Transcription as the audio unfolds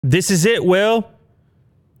This is it, Will.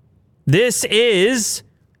 This is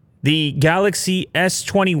the Galaxy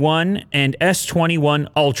S21 and S21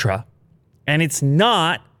 Ultra. And it's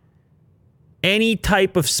not any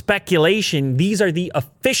type of speculation. These are the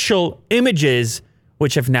official images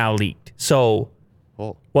which have now leaked. So,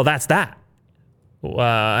 well, that's that.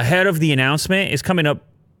 Ahead of the announcement is coming up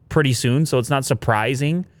pretty soon, so it's not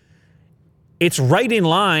surprising. It's right in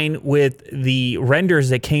line with the renders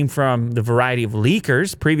that came from the variety of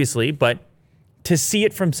leakers previously, but to see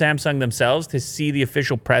it from Samsung themselves, to see the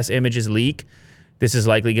official press images leak, this is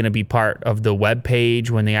likely going to be part of the web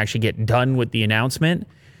page when they actually get done with the announcement.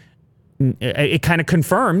 It kind of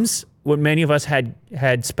confirms what many of us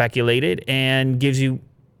had speculated and gives you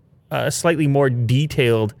a slightly more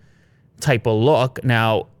detailed type of look.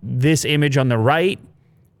 Now, this image on the right,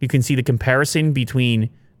 you can see the comparison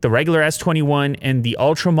between the regular S21 and the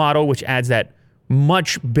Ultra model, which adds that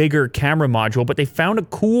much bigger camera module, but they found a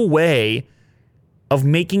cool way of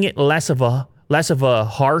making it less of a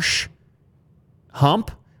harsh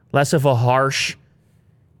hump, less of a harsh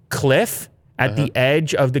cliff at the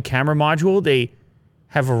edge of the camera module. They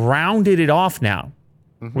have rounded it off now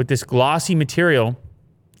with this glossy material,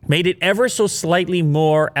 made it ever so slightly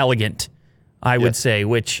more elegant, I would say,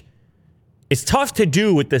 which is tough to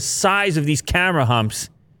do with the size of these camera humps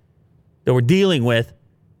that we're dealing with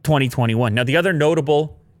 2021. Now, the other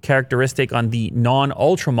notable characteristic on the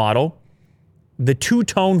non-Ultra model, the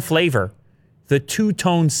two-tone flavor, the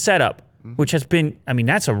two-tone setup, which has been, I mean,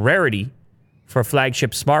 that's a rarity for a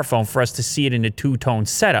flagship smartphone for us to see it in a two-tone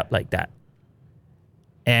setup like that.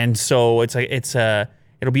 And so it'll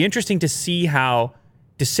be interesting to see how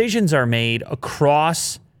decisions are made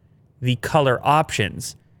across the color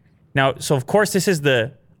options. Now, so of course, this is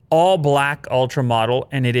the all-black Ultra model,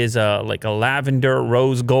 and it is like a lavender,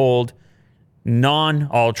 rose gold,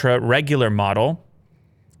 non-Ultra regular model.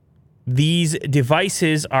 These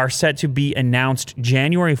devices are set to be announced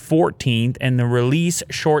January 14th, and the release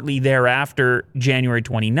shortly thereafter, January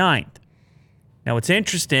 29th. Now, it's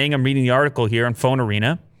interesting. I'm reading the article here on Phone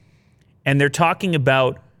Arena, and they're talking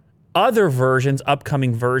about other versions,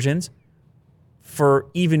 upcoming versions, for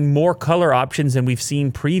even more color options than we've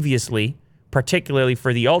seen previously, particularly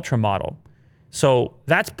for the Ultra model. So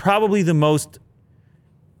that's probably going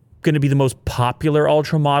to be the most popular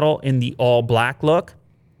Ultra model in the all-black look.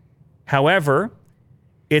 However,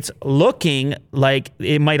 it's looking like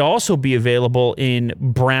it might also be available in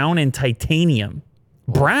brown and titanium.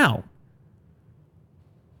 Brown.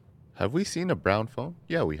 Have we seen a brown phone?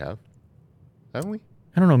 Yeah, we have. Haven't we?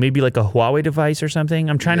 I don't know, maybe like a Huawei device or something.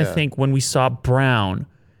 I'm trying to think when we saw brown.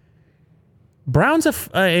 Brown's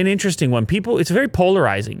an interesting one. It's very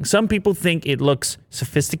polarizing. Some people think it looks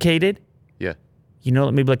sophisticated. Yeah. You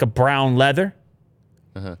know, maybe like a brown leather.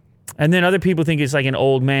 Uh-huh. And then other people think it's like an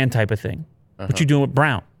old man type of thing. What you doing with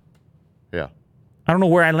brown? Yeah. I don't know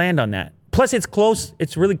where I land on that. Plus,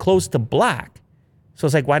 it's really close to black. So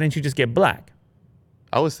it's like, why didn't you just get black?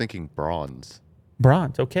 I was thinking bronze.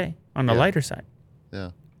 Bronze, okay. On the lighter side.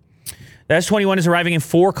 Yeah. The S21 is arriving in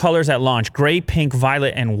 4 colors at launch: gray, pink,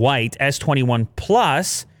 violet, and white. S21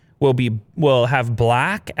 Plus will have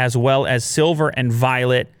black as well as silver and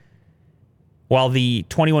violet, while the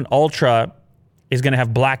 21 Ultra is going to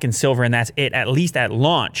have black and silver, and that's it, at least at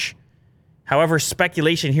launch. However,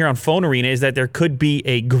 speculation here on Phone Arena is that there could be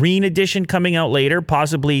a green edition coming out later,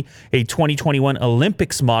 possibly a 2021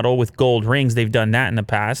 Olympics model with gold rings. They've done that in the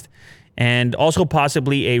past. And also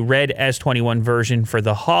possibly a red S21 version for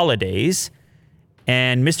the holidays.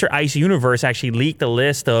 And Mr. Ice Universe actually leaked a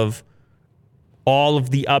list of all of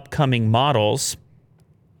the upcoming models.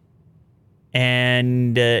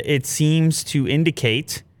 And it seems to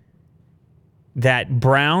indicate that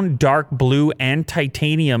brown, dark blue, and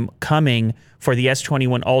titanium coming for the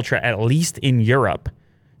S21 Ultra, at least in Europe.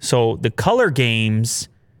 So the color games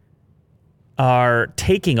are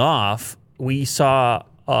taking off. We saw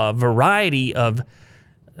a variety of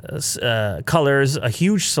colors, a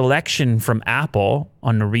huge selection from Apple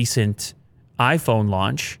on the recent iPhone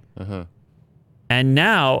launch. And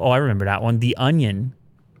now, I remember that one, the onion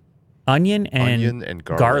and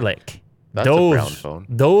garlic. That's a brown phone.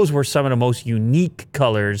 Those were some of the most unique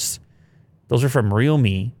colors. Those are from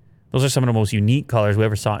Realme. Those are some of the most unique colors we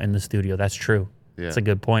ever saw in the studio. That's true. Yeah. That's a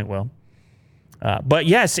good point, Will. But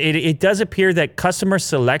yes, it does appear that customer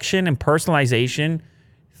selection and personalization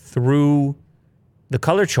through the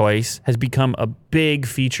color choice has become a big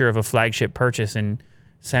feature of a flagship purchase, and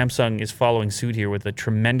Samsung is following suit here with a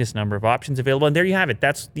tremendous number of options available. And there you have it.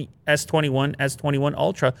 That's the S21, S21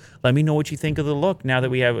 Ultra. Let me know what you think of the look now that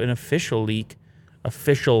we have an official leak,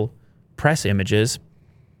 official press images.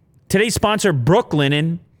 Today's sponsor,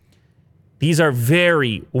 Brooklinen. These are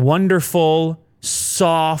very wonderful,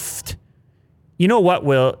 soft. You know what,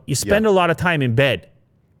 Will? You spend a lot of time in bed.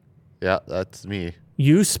 Yeah, that's me.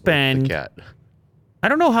 You The spend, cat. I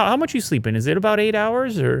don't know how much you sleep in. Is it about 8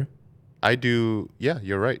 hours or? I do. Yeah,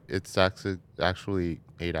 you're right. It's actually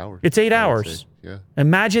 8 hours. It's 8 I would hours. say. Yeah.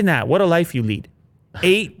 Imagine that. What a life you lead.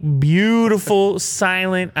 8 beautiful,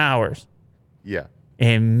 silent hours. Yeah.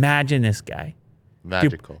 Imagine this guy.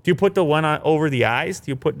 Magical. Do you put the one on over the eyes?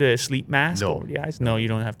 Do you put the sleep mask No. over the eyes? No, you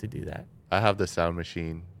don't have to do that. I have the sound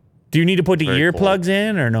machine. Do you need to put the Very earplugs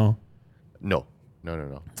in or no? No.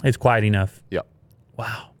 It's quiet enough. Yeah.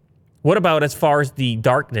 Wow. What about as far as the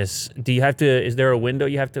darkness? Do you have to, is there a window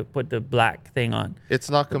you have to put the black thing on? It's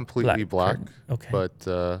not completely black, curtain. Okay.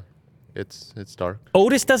 but it's dark.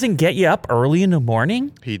 Otis doesn't get you up early in the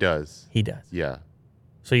morning? He does. He does. Yeah.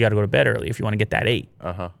 So you got to go to bed early if you want to get that 8.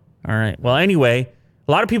 Uh-huh. All right. Well, anyway,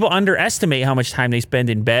 a lot of people underestimate how much time they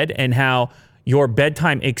spend in bed and how your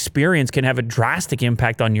bedtime experience can have a drastic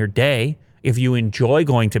impact on your day if you enjoy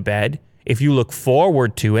going to bed, if you look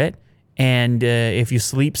forward to it, and if you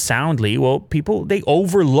sleep soundly. Well, people, they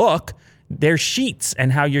overlook their sheets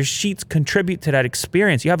and how your sheets contribute to that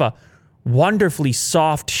experience. You have a wonderfully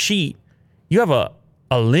soft sheet. You have a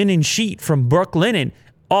linen sheet from Brook Linen.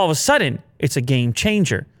 All of a sudden, it's a game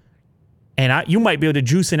changer. And you might be able to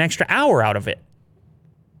juice an extra hour out of it.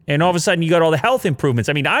 And all of a sudden, you got all the health improvements.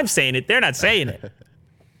 I mean, I'm saying it. They're not saying it.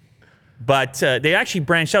 But they actually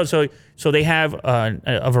branched out. So they have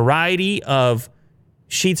a variety of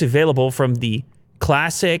sheets available from the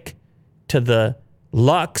classic to the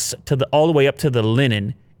luxe to all the way up to the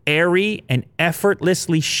linen. Airy and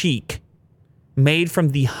effortlessly chic. Made from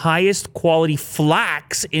the highest quality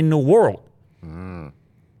flax in the world.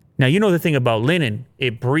 Now, you know the thing about linen.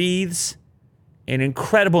 It breathes an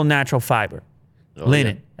incredible natural fiber.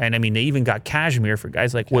 Linen. Yeah. And I mean, they even got cashmere for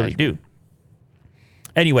guys like Willie Dude.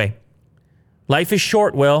 Anyway, life is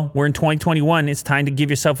short, Will. We're in 2021. It's time to give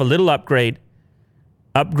yourself a little upgrade.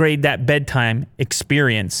 Upgrade that bedtime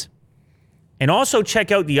experience. And also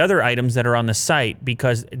check out the other items that are on the site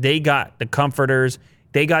because they got the comforters,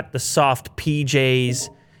 they got the soft PJs,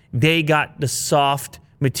 they got the soft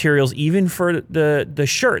materials, even for the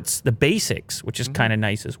shirts, the basics, which is kind of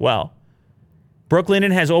nice as well. Brook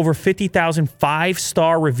Linen has over 50,000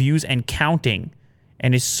 5-star reviews and counting,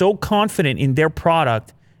 and is so confident in their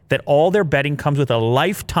product that all their bedding comes with a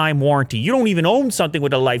lifetime warranty. You don't even own something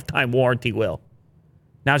with a lifetime warranty, Will.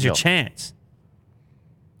 Now's your chance.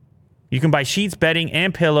 You can buy sheets, bedding,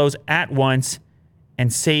 and pillows at once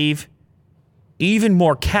and save even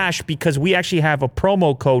more cash because we actually have a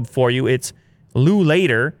promo code for you. It's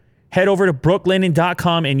LouLater. Head over to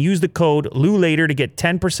brooklinen.com and use the code LouLater to get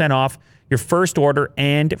 10% off your first order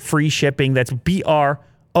and free shipping. That's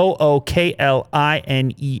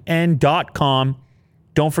BROOKLINEN.com.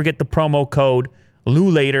 Don't forget the promo code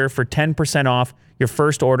LouLater for 10% off your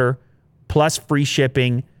first order plus free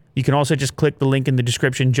shipping. You can also just click the link in the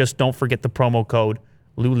description. Just don't forget the promo code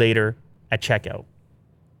LouLater at checkout.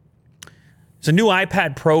 There's a new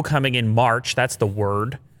iPad Pro coming in March. That's the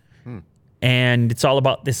word. And it's all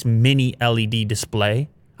about this mini LED display.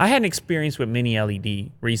 I had an experience with mini LED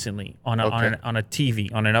recently on a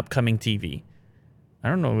TV, on an upcoming TV. I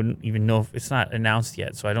don't even know if it's not announced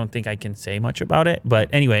yet, so I don't think I can say much about it. But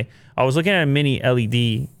anyway, I was looking at a mini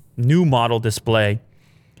LED new model display,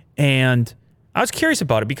 and I was curious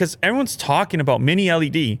about it because everyone's talking about mini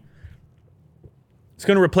LED. It's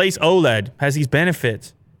going to replace OLED, has these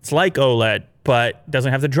benefits. It's like OLED, but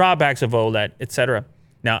doesn't have the drawbacks of OLED, etc.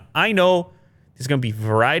 Now, I know there's going to be a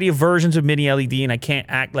variety of versions of mini LED, and I can't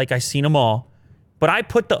act like I've seen them all. But I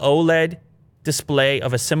put the OLED display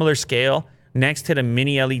of a similar scale next to the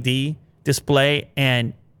mini LED display,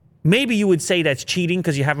 and maybe you would say that's cheating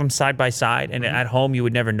because you have them side by side, and at home you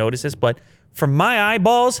would never notice this. But for my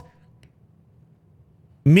eyeballs,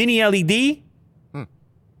 mini LED, it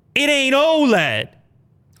ain't OLED.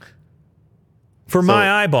 For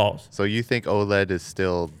my eyeballs. So you think OLED is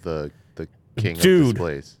still the king of Dude,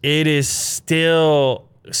 displays? it is still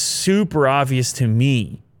super obvious to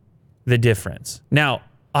me, the difference. Now,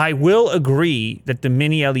 I will agree that the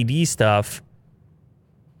mini LED stuff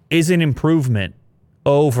is an improvement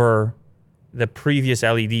over the previous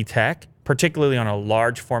LED tech, particularly on a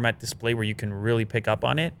large format display where you can really pick up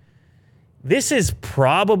on it. This is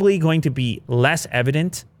probably going to be less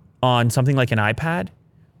evident on something like an iPad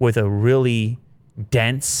with a really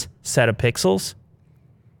dense set of pixels.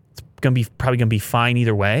 It's probably gonna be fine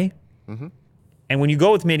either way. And when you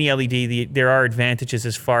go with mini LED, there are advantages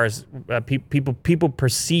as far as people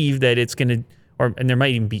perceive that it's gonna, and there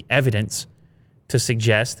might even be evidence to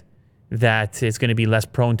suggest that it's going to be less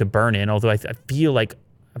prone to burn in. Although I feel like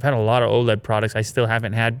I've had a lot of OLED products I still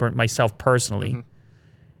haven't had burnt myself personally.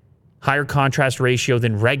 Higher contrast ratio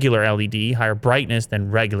than regular LED, higher brightness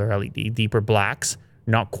than regular LED, deeper blacks,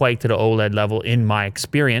 not quite to the OLED level in my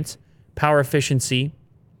experience. Power efficiency,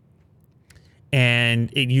 and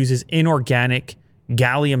it uses inorganic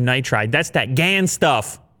gallium nitride. That's that GaN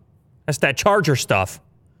stuff. That's that charger stuff.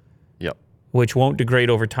 Yep. Which won't degrade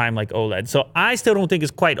over time like OLED. So I still don't think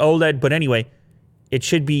it's quite OLED, but anyway, it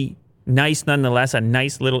should be nice nonetheless, a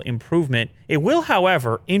nice little improvement. It will,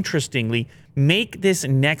 however, interestingly, make this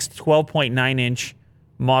next 12.9-inch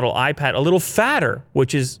model iPad a little fatter,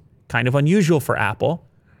 which is kind of unusual for Apple,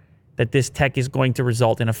 that this tech is going to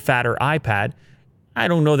result in a fatter iPad. I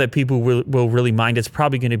don't know that people will really mind. It's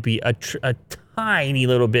probably going to be a tiny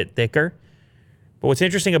little bit thicker. But what's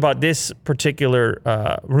interesting about this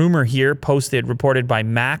particular rumor here, reported by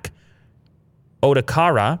Mac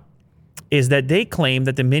Otakara, is that they claim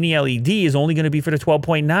that the mini LED is only going to be for the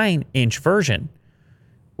 12.9-inch version,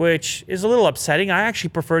 which is a little upsetting. I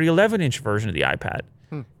actually prefer the 11-inch version of the iPad.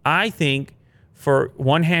 I think for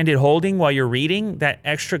one-handed holding while you're reading, that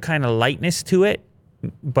extra kind of lightness to it,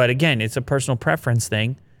 but again, it's a personal preference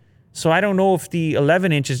thing. So I don't know if the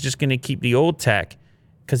 11-inch is just going to keep the old tech,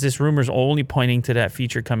 because this rumor is only pointing to that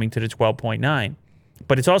feature coming to the 12.9.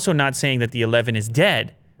 But it's also not saying that the 11 is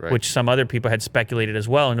dead, right, which some other people had speculated as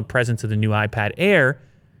well in the presence of the new iPad Air,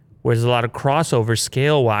 where there's a lot of crossover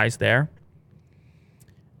scale-wise there.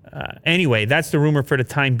 Anyway, that's the rumor for the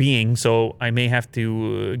time being, so I may have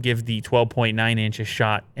to give the 12.9-inch a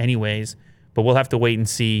shot anyways, but we'll have to wait and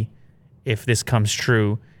see if this comes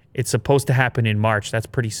true. It's supposed to happen in March. That's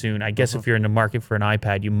pretty soon. I guess if you're in the market for an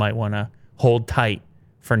iPad, you might want to hold tight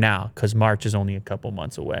for now, because March is only a couple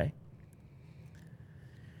months away.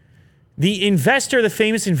 The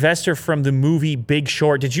famous investor from the movie Big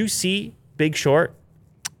Short. Did you see Big Short?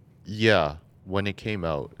 Yeah, when it came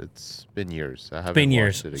out. It's been years. I haven't been watched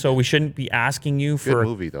years. it again. So we shouldn't be asking you Good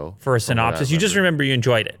movie, though, for a from what I synopsis. You just remember you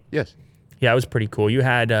enjoyed it. Yes. Yeah, it was pretty cool. You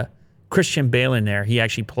had Christian Bale in there. He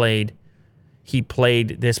actually played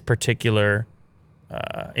this particular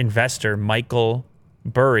investor, Michael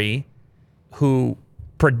Burry, who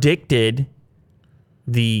predicted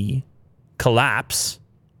the collapse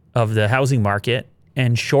of the housing market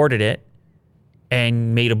and shorted it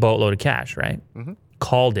and made a boatload of cash, right?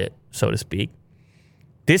 Called it, so to speak.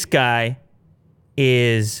 This guy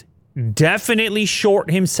is definitely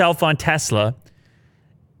short himself on Tesla.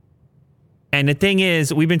 And the thing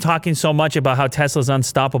is, we've been talking so much about how Tesla's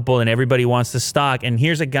unstoppable and everybody wants the stock. And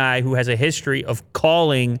here's a guy who has a history of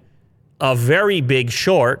calling a very big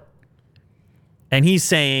short. And he's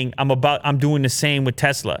saying, I'm doing the same with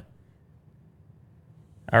Tesla.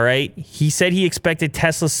 All right. He said he expected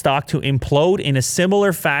Tesla stock to implode in a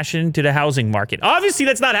similar fashion to the housing market. Obviously,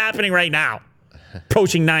 that's not happening right now.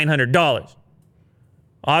 Approaching $900.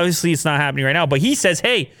 Obviously, it's not happening right now. But he says,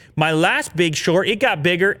 hey, my last big short, it got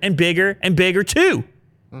bigger and bigger and bigger too.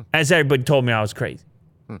 As everybody told me I was crazy.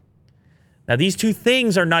 Now, these two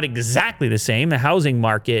things are not exactly the same. The housing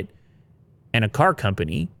market and a car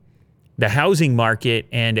company. The housing market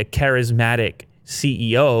and a charismatic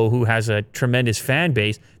CEO who has a tremendous fan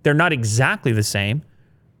base, they're not exactly the same.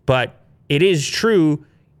 But it is true,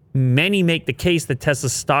 many make the case that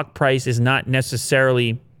Tesla's stock price is not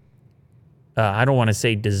necessarily, I don't want to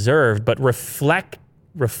say deserved, but reflective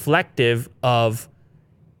of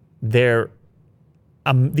their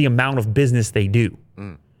the amount of business they do.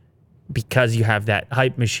 Because you have that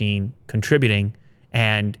hype machine contributing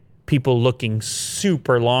and people looking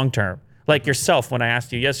super long-term. Like yourself, when I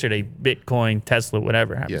asked you yesterday, Bitcoin, Tesla,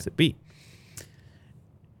 whatever it happens to be.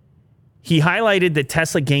 He highlighted that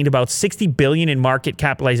Tesla gained about $60 billion in market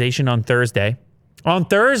capitalization on Thursday. On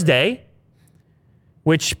Thursday,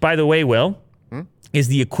 which, by the way, Will, is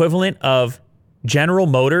the equivalent of General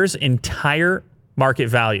Motors' entire market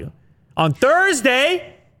value. On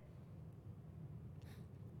Thursday!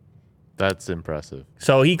 That's impressive.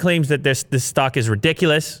 So he claims that this stock is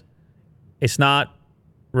ridiculous. It's not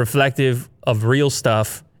reflective of real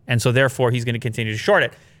stuff, and so therefore he's going to continue to short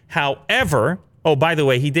it. However, oh, by the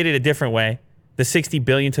way, he did it a different way. The $60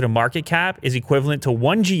 billion to the market cap is equivalent to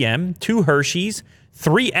 1 GM, 2 Hershey's,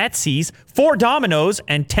 3 Etsy's, 4 Domino's,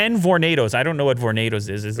 and 10 Vornados. I don't know what Vornados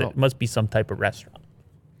is. It must be some type of restaurant.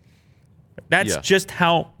 That's just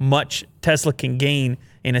how much Tesla can gain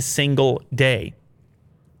in a single day.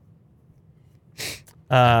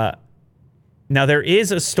 Now, there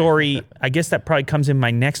is a story, I guess that probably comes in my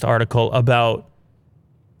next article, about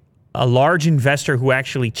a large investor who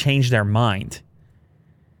actually changed their mind.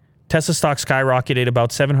 Tesla stock skyrocketed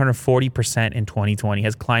about 740% in 2020,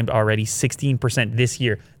 has climbed already 16% this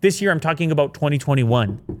year. This year, I'm talking about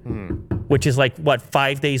 2021, which is like, what,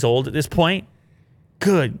 5 days old at this point?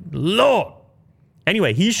 Good Lord.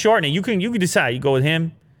 Anyway, he's shorting it. You can decide. You go with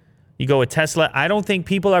him. You go with Tesla. I don't think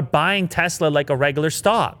people are buying Tesla like a regular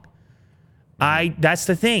stock. That's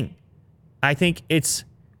the thing. I think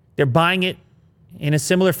they're buying it in a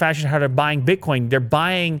similar fashion to how they're buying Bitcoin. They're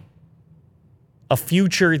buying a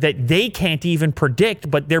future that they can't even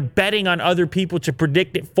predict, but they're betting on other people to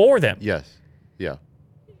predict it for them. Yes. Yeah.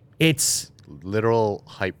 It's literal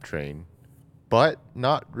hype train, but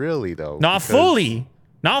not really though. not fully.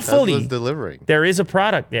 Not fully. Tesla's delivering. There is a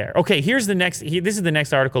product there. Okay, this is the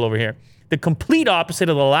next article over here. The complete opposite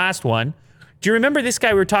of the last one. Do you remember this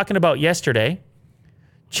guy we were talking about yesterday?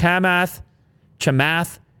 Chamath.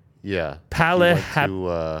 Yeah.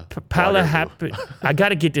 Palahap. I got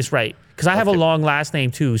to get this right because I have a long last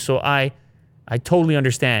name too, so I totally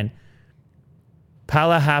understand.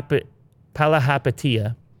 Palahapatia.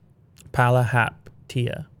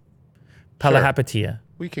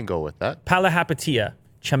 We can go with that. Palahapatia.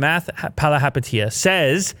 Chamath Palahapatia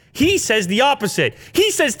says the opposite.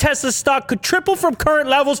 He says Tesla stock could triple from current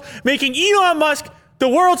levels, making Elon Musk the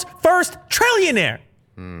world's first trillionaire.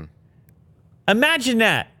 Imagine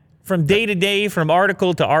that from day to day, from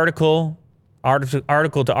article to article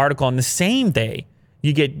on the same day.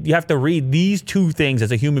 You have to read these two things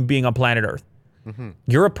as a human being on planet Earth.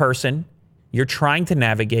 You're a person. You're trying to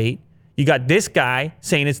navigate. You got this guy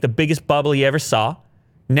saying it's the biggest bubble he ever saw.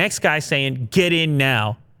 Next guy saying, get in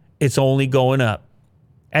now. It's only going up.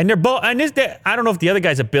 And they're both, I don't know if the other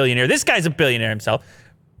guy's a billionaire. This guy's a billionaire himself.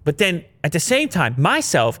 But then at the same time,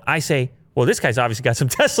 myself, I say, well, this guy's obviously got some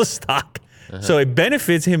Tesla stock. So it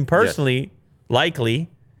benefits him personally, likely,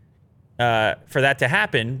 for that to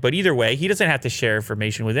happen. But either way, he doesn't have to share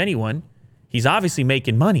information with anyone. He's obviously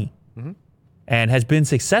making money and has been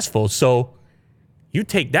successful. So you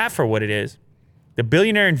take that for what it is. The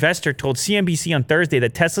billionaire investor told CNBC on Thursday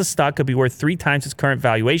that Tesla's stock could be worth 3 times its current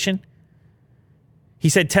valuation. He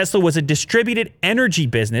said Tesla was a distributed energy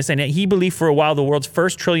business, and he believed for a while the world's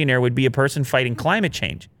first trillionaire would be a person fighting climate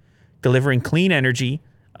change, delivering clean energy,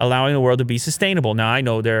 allowing the world to be sustainable. Now, I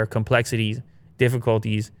know there are complexities,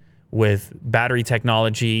 difficulties with battery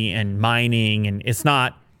technology and mining, and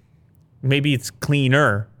maybe it's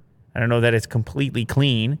cleaner. I don't know that it's completely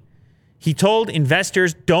clean. He told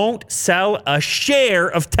investors, don't sell a share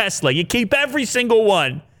of Tesla. You keep every single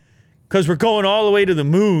one because we're going all the way to the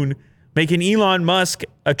moon, making Elon Musk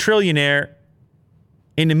a trillionaire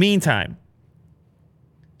in the meantime.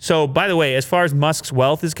 So, by the way, as far as Musk's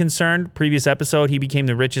wealth is concerned, previous episode, he became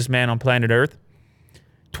the richest man on planet Earth.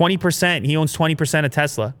 20%, he owns 20% of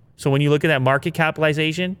Tesla. So when you look at that market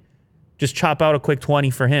capitalization, just chop out a quick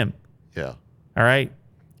 20 for him. Yeah. All right?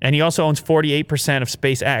 And he also owns 48% of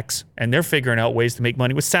SpaceX, and they're figuring out ways to make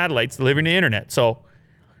money with satellites delivering the internet. So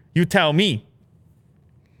you tell me.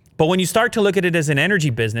 But when you start to look at it as an energy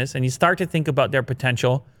business and you start to think about their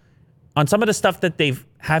potential on some of the stuff that they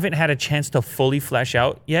haven't had a chance to fully flesh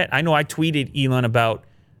out yet. I know I tweeted Elon about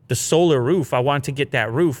the solar roof. I wanted to get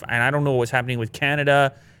that roof, and I don't know what's happening with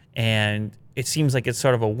Canada, and it seems like it's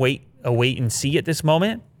sort of a wait and see at this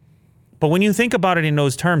moment. But when you think about it in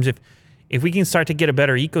those terms, if we can start to get a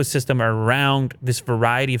better ecosystem around this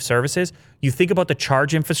variety of services, you think about the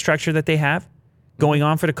charge infrastructure that they have going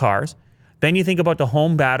on for the cars. Then you think about the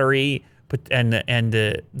home battery and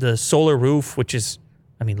the solar roof, which is,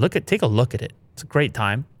 take a look at it. It's a great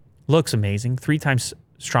time. Looks amazing. 3 times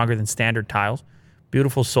stronger than standard tiles.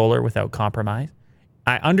 Beautiful solar without compromise.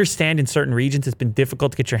 I understand in certain regions it's been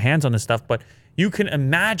difficult to get your hands on this stuff, but you can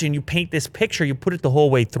imagine, you paint this picture, you put it the whole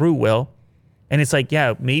way through, Will. And it's like,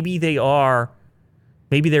 yeah, maybe there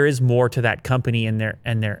is more to that company and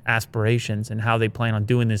their aspirations and how they plan on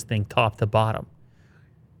doing this thing top to bottom.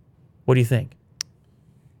 What do you think?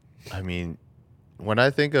 When I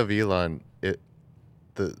think of Elon,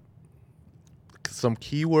 some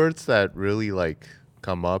keywords that really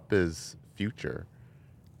come up is future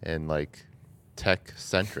and tech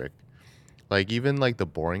centric. Even the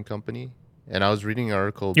Boring Company. And I was reading an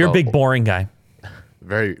article. You're a big boring guy.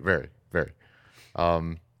 Very, very, very.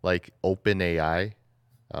 OpenAI,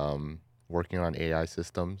 working on AI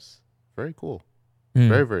systems. Very cool.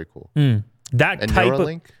 Very, very cool. That and type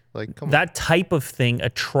Neuralink, that type of thing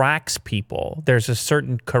attracts people. There's a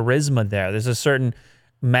certain charisma there. There's a certain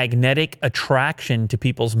magnetic attraction to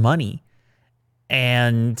people's money.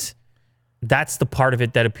 And that's the part of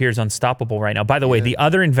it that appears unstoppable right now. By the way, the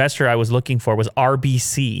other investor I was looking for was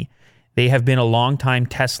RBC. They have been a longtime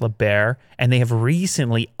Tesla bear, and they have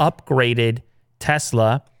recently upgraded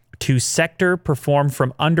Tesla to sector perform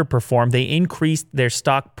from underperform. They increased their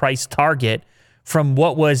stock price target from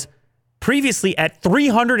what was previously at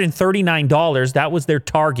 $339. That was their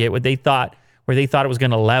target, where they thought it was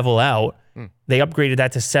going to level out. They upgraded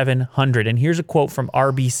that to $700. And here's a quote from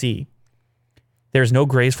RBC. There's no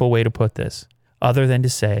graceful way to put this other than to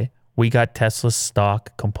say, we got Tesla's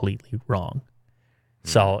stock completely wrong.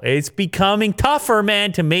 So it's becoming tougher,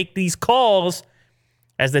 man, to make these calls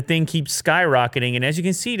as the thing keeps skyrocketing. And as you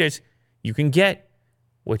can see, you can get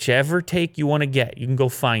whichever take you want to get. You can go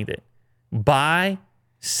find it. Buy,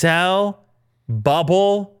 sell,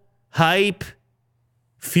 bubble, hype,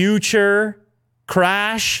 future,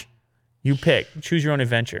 crash. You pick. Choose your own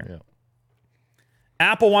adventure. Yeah.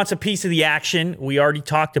 Apple wants a piece of the action. We already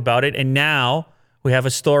talked about it. And now we have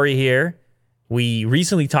a story here. We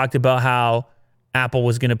recently talked about how Apple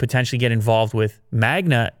was going to potentially get involved with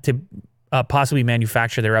Magna to possibly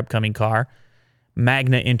manufacture their upcoming car.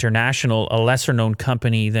 Magna International, a lesser-known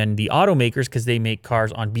company than the automakers because they make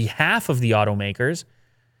cars on behalf of the automakers.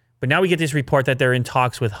 But now we get this report that they're in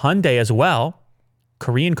talks with Hyundai as well,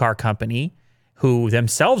 Korean car company, who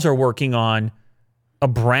themselves are working on a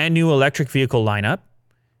brand new electric vehicle lineup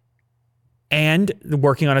and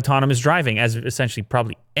working on autonomous driving, as essentially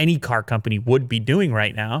probably any car company would be doing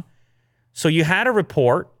right now. So you had a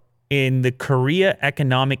report in the Korea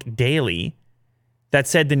Economic Daily that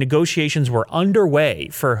said the negotiations were underway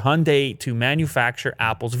for Hyundai to manufacture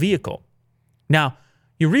Apple's vehicle. Now,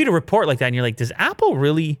 you read a report like that and you're like, does Apple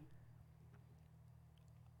really...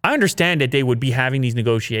 I understand that they would be having these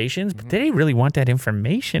negotiations, but they really want that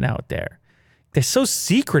information out there. They're so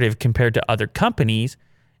secretive compared to other companies.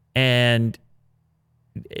 And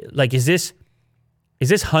like, is this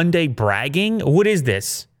Hyundai bragging? What is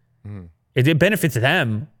this? It benefits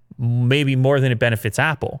them maybe more than it benefits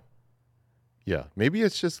Apple. Yeah, maybe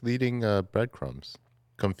it's just leading breadcrumbs,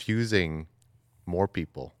 confusing more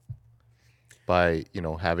people by,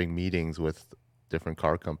 having meetings with different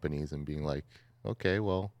car companies and being like, okay,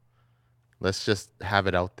 well, let's just have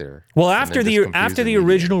it out there. Well, after the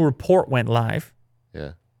original report went live,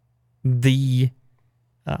 yeah, the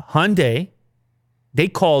Hyundai, they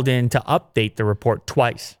called in to update the report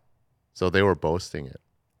twice. So they were boasting it.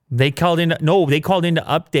 They called in to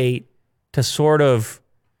update to sort of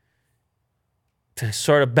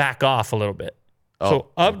back off a little bit. So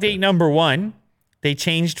update number 1, they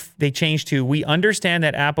changed to, we understand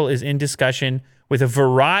that Apple is in discussion with a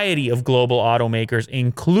variety of global automakers,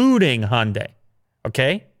 including Hyundai.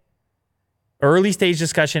 Okay? Early stage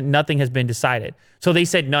discussion, nothing has been decided. So they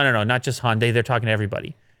said, no, not just Hyundai. They're talking to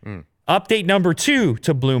everybody. Update number 2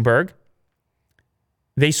 to Bloomberg,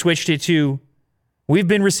 they switched it to, we've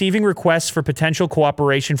been receiving requests for potential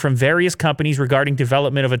cooperation from various companies regarding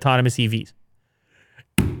development of autonomous EVs.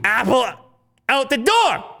 Apple out the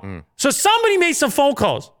door. So somebody made some phone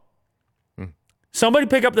calls. Somebody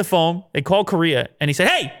picked up the phone, they called Korea, and he said,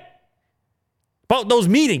 hey, about those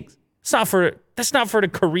meetings, that's not for the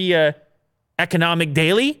Korea Economic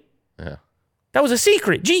Daily. Yeah. That was a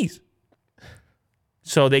secret. Jeez.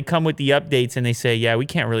 So they come with the updates and they say, yeah, we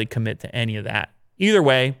can't really commit to any of that. Either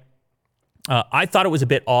way, I thought it was a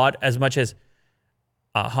bit odd, as much as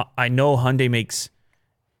I know Hyundai makes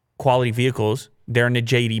quality vehicles. They're in the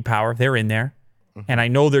JD Power. They're in there. And I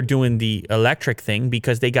know they're doing the electric thing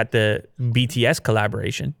because they got the BTS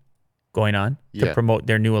collaboration going on to promote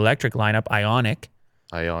their new electric lineup, Ioniq.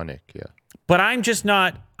 Ioniq, yeah. But I'm just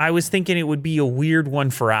not, I was thinking it would be a weird one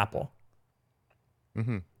for Apple.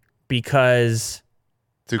 Because...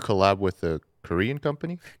 to collab with a Korean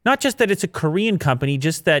company? Not just that it's a Korean company,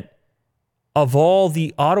 just that of all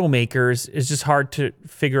the automakers, it's just hard to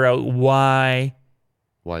figure out why...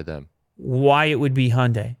 Why them? Why it would be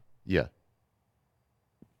Hyundai. Yeah.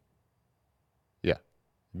 Yeah.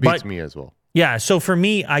 Beats me as well. Yeah, so for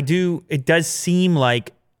me, it does seem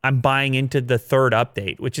like I'm buying into the third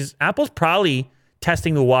update, which is Apple's probably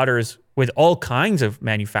testing the waters with all kinds of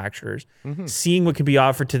manufacturers, seeing what can be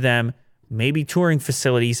offered to them, maybe touring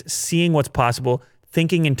facilities, seeing what's possible,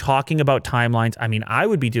 thinking and talking about timelines. I mean, I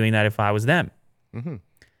would be doing that if I was them.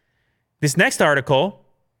 This next article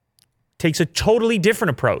takes a totally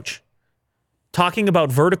different approach, talking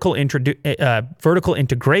about vertical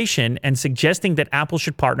integration and suggesting that Apple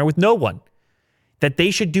should partner with no one, that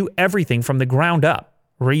they should do everything from the ground up.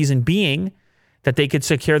 Reason being that they could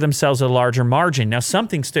secure themselves a larger margin. Now,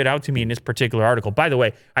 something stood out to me in this particular article. By the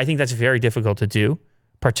way, I think that's very difficult to do,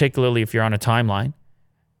 particularly if you're on a timeline,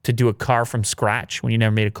 to do a car from scratch when you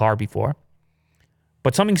never made a car before.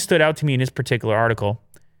 But something stood out to me in this particular article.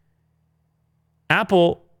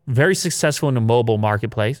 Apple, very successful in the mobile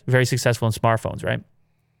marketplace, very successful in smartphones, right?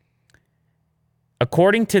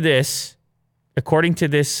 According to this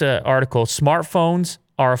article, smartphones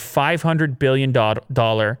are a $500 billion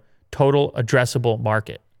total addressable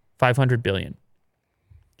market. $500 billion.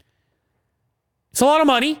 It's a lot of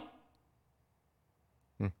money.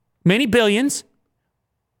 Many billions.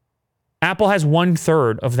 Apple has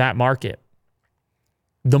 1/3 of that market.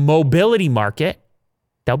 The mobility market,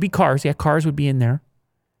 that'll be cars. Yeah, cars would be in there.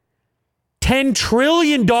 $10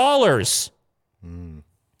 trillion.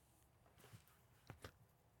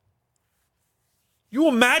 You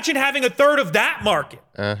imagine having 1/3 of that market.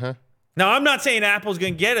 Uh-huh. Now, I'm not saying Apple's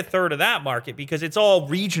going to get 1/3 of that market because it's all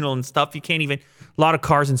regional and stuff. You can't even, a lot of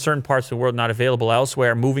cars in certain parts of the world not available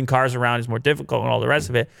elsewhere. Moving cars around is more difficult and all the rest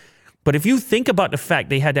of it. But if you think about the fact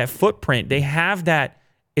they had that footprint, they have that,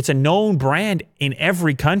 it's a known brand in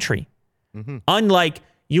every country. Mm-hmm. Unlike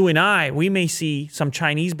you and I, we may see some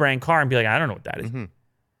Chinese brand car and be like, I don't know what that is. Mm-hmm.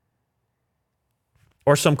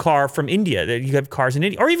 Or some car from India. You have cars in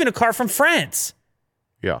India. Or even a car from France.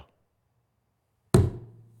 Yeah. I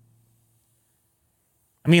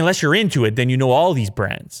mean, unless you're into it, then you know all these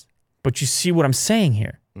brands. But you see what I'm saying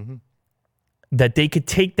here? Mm-hmm. That they could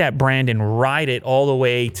take that brand and ride it all the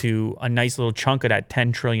way to a nice little chunk of that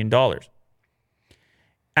 $10 trillion.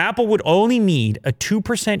 Apple would only need a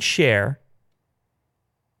 2% share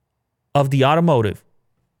of the automotive,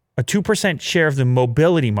 a 2% share of the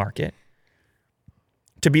mobility market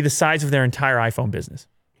to be the size of their entire iPhone business.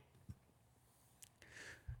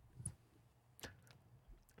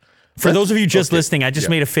 For those of you just listening, I just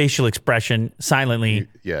made a facial expression silently.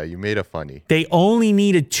 You made a funny. They only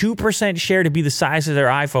need a 2% share to be the size of their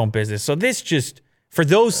iPhone business. So this just, for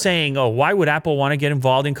those saying, oh, why would Apple want to get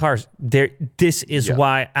involved in cars? This is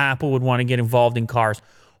why Apple would want to get involved in cars.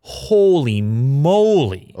 Holy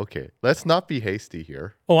moly. Okay, let's not be hasty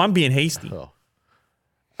here. Oh, I'm being hasty. Oh.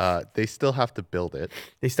 They still have to build it.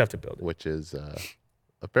 Which is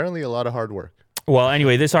apparently a lot of hard work. Well,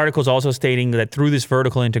 anyway, this article is also stating that through this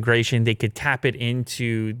vertical integration, they could tap it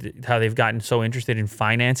into how they've gotten so interested in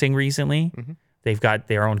financing recently. Mm-hmm. They've got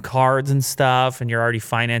their own cards and stuff, and you're already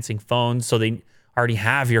financing phones, so they already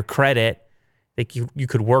have your credit. You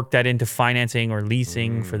could work that into financing or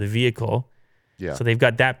leasing for the vehicle. Yeah. So they've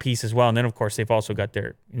got that piece as well. And then, of course, they've also got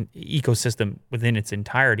their ecosystem within its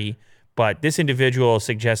entirety. But this individual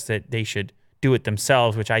suggests that they should do it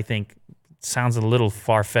themselves, which I think sounds a little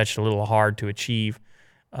far-fetched, a little hard to achieve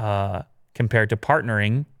compared to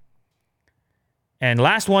partnering. And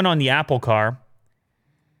last one on the Apple car.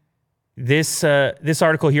 This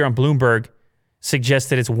article here on Bloomberg suggests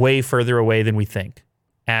that it's way further away than we think,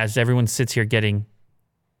 as everyone sits here getting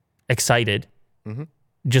excited. Mm-hmm.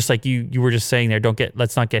 Just like you were just saying there,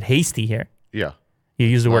 let's not get hasty here. Yeah. You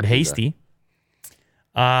use the word hasty.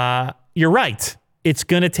 You're right. It's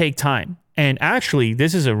going to take time. And actually,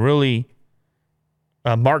 this is a really...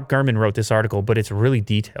 Mark Gurman wrote this article, but it's really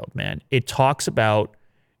detailed, man. It talks about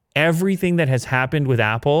everything that has happened with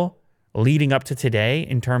Apple leading up to today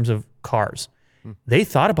in terms of cars. They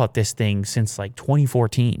thought about this thing since like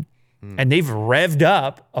 2014, and they've revved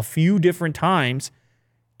up a few different times,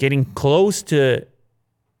 getting close to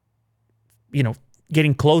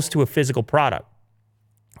a physical product,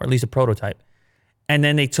 or at least a prototype. And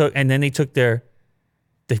then they took their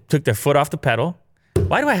foot off the pedal.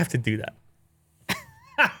 Why do I have to do that?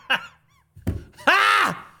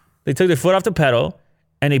 They took their foot off the pedal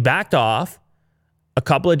and they backed off a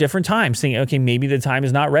couple of different times, saying, okay, maybe the time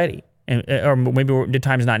is not ready. Or maybe the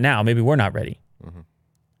time is not now. Maybe we're not ready. Mm-hmm.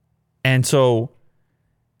 And so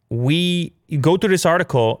you go through this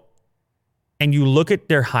article and you look at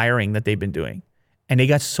their hiring that they've been doing. And they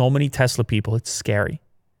got so many Tesla people, it's scary.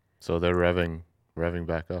 So they're revving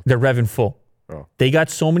back up? They're revving full. Oh. They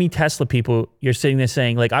got so many Tesla people, you're sitting there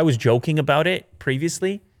saying, like I was joking about it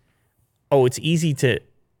previously. Oh, it's easy to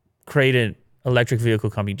create an electric vehicle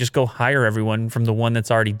company. Just go hire everyone from the one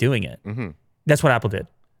that's already doing it. Mm-hmm. That's what Apple did.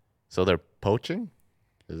 So they're poaching?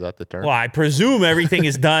 Is that the term? Well, I presume everything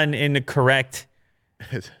is done in the correct...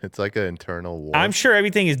 It's like an internal war. I'm sure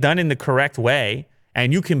everything is done in the correct way.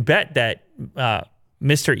 And you can bet that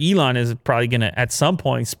Mr. Elon is probably going to, at some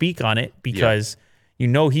point, speak on it because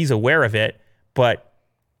he's aware of it. But,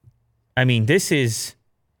 I mean, this is...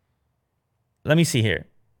 Let me see here.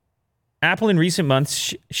 Apple in recent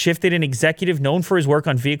months shifted an executive known for his work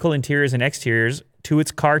on vehicle interiors and exteriors to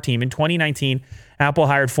its car team. In 2019, Apple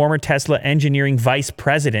hired former Tesla engineering vice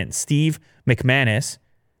president Steve McManus.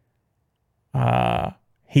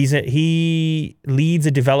 He leads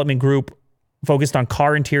a development group focused on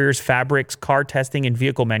car interiors, fabrics, car testing, and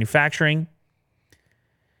vehicle manufacturing.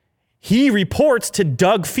 He reports to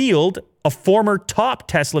Doug Field, a former top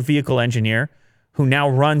Tesla vehicle engineer who now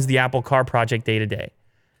runs the Apple Car project day to day.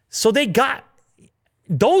 So they got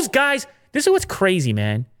those guys. This is what's crazy,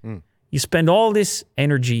 man. You spend all this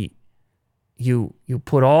energy, you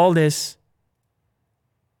put all this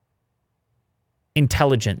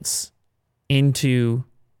intelligence into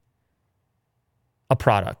a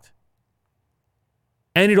product.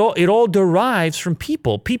 And it all derives from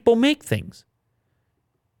people. People make things.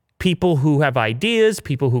 People who have ideas,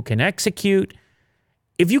 people who can execute.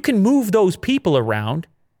 If you can move those people around,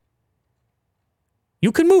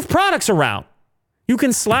 you can move products around. You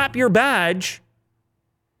can slap your badge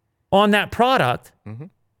on that product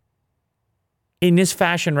in this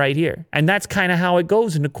fashion right here. And that's kind of how it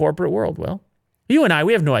goes in the corporate world, Will. You and I,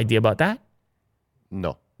 we have no idea about that.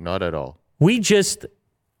 No, not at all.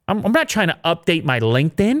 I'm not trying to update my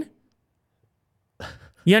LinkedIn.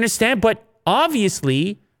 You understand? But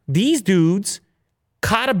obviously, these dudes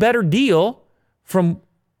caught a better deal from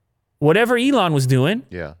whatever Elon was doing.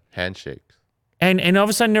 Yeah, handshakes. And all of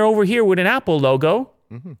a sudden, they're over here with an Apple logo.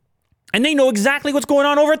 And they know exactly what's going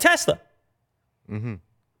on over at Tesla.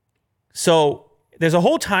 So there's a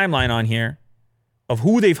whole timeline on here of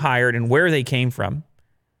who they've hired and where they came from.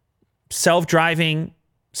 Self-driving,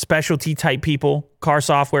 specialty type people, car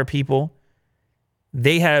software people.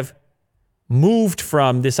 They have moved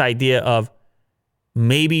from this idea of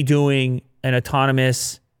maybe doing an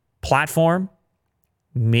autonomous platform,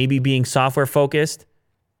 maybe being software focused,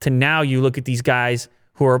 to now you look at these guys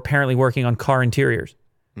who are apparently working on car interiors,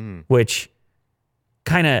 which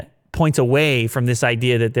kind of points away from this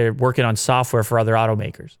idea that they're working on software for other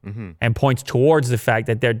automakers and points towards the fact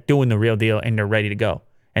that they're doing the real deal and they're ready to go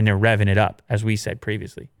and they're revving it up, as we said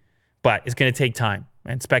previously. But it's going to take time.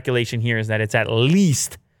 And speculation here is that it's at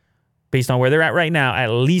least, based on where they're at right now, at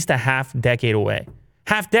least a half decade away.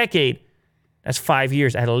 Half decade, that's 5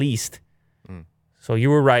 years at least. So you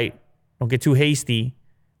were right. Don't get too hasty.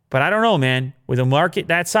 But I don't know, man. With a market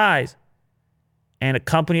that size and a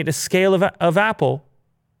company at the scale of Apple,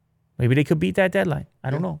 maybe they could beat that deadline.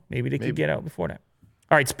 I don't know. Maybe they could get out before that.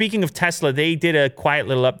 All right, speaking of Tesla, they did a quiet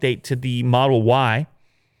little update to the Model Y,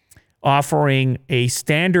 offering a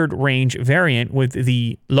standard range variant with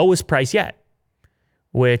the lowest price yet,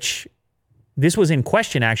 which this was in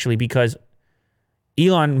question, actually, because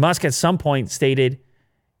Elon Musk at some point stated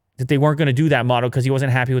that they weren't going to do that model because he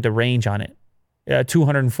wasn't happy with the range on it.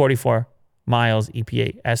 244 miles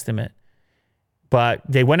EPA estimate. But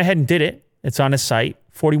they went ahead and did it. It's on a site,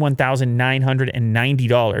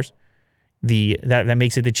 $41,990. That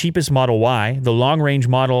makes it the cheapest Model Y. The long-range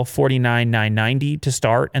model, $49,990 to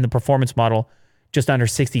start, and the performance model, just under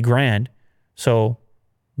 $60,000. So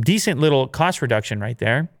decent little cost reduction right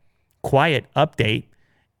there. Quiet update.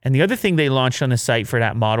 And the other thing they launched on the site for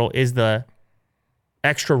that model is the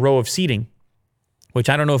extra row of seating, which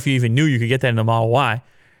I don't know if you even knew you could get that in the Model Y.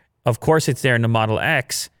 Of course, it's there in the Model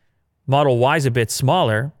X. Model Y is a bit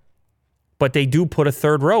smaller, but they do put a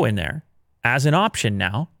third row in there as an option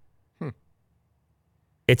now.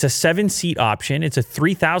 It's a 7-seat option. It's a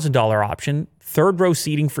 $3,000 option. Third row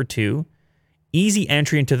seating for 2. Easy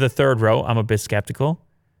entry into the third row. I'm a bit skeptical.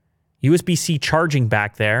 USB-C charging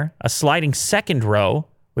back there. A sliding second row,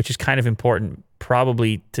 which is kind of important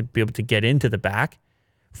probably to be able to get into the back.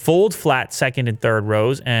 Fold flat second and third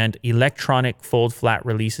rows, and electronic fold flat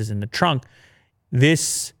releases in the trunk.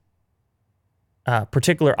 This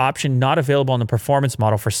particular option not available on the performance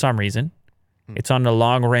model for some reason. It's on the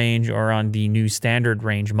long range or on the new standard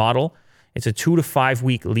range model. It's a 2 to 5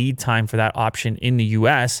 week lead time for that option in the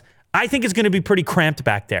US. I think it's going to be pretty cramped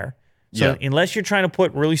back there. So unless you're trying to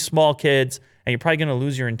put really small kids, and you're probably going to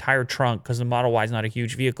lose your entire trunk because the Model Y is not a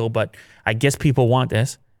huge vehicle, but I guess people want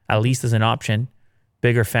this, at least as an option.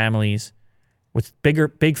 Bigger families with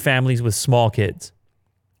big families with small kids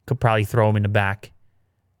could probably throw them in the back,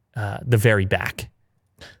 the very back,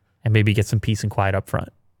 and maybe get some peace and quiet up front.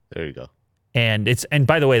 There you go. And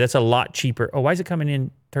by the way, that's a lot cheaper. Oh, why is it coming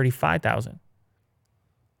in $35,000?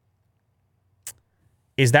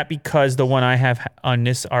 Is that because the one I have on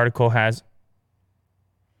this article has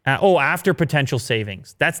after potential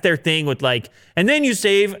savings? That's their thing with and then you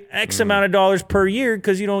save X amount of dollars per year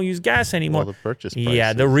because you don't use gas anymore. Well, the purchase price.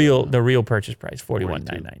 Yeah, the real purchase price,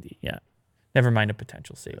 $41,990. Yeah. Never mind the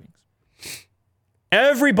potential savings.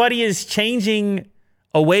 Everybody is changing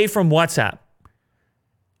away from WhatsApp.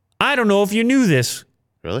 I don't know if you knew this.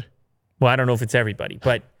 Really? Well, I don't know if it's everybody,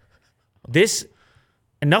 but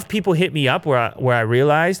enough people hit me up where I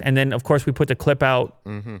realized, and then of course we put the clip out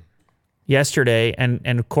yesterday, and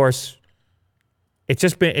of course it's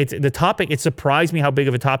the topic. It surprised me how big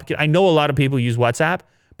of a topic. I know a lot of people use WhatsApp,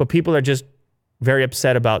 but people are just very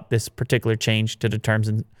upset about this particular change to the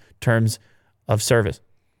terms of service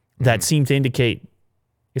that seem to indicate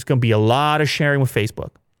it's going to be a lot of sharing with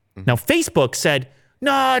Facebook. Now, Facebook said,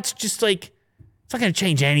 no, it's just like, it's not going to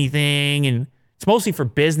change anything. And it's mostly for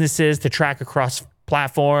businesses to track across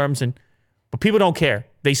platforms. But people don't care.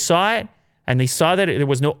 They saw it and they saw that there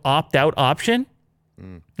was no opt-out option.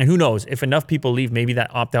 And who knows, if enough people leave, maybe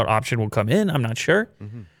that opt-out option will come in. I'm not sure.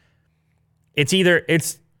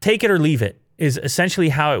 It's take it or leave it is essentially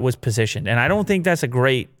how it was positioned. And I don't think that's a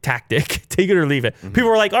great tactic. Take it or leave it. People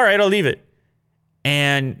were like, all right, I'll leave it.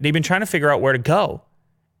 And they've been trying to figure out where to go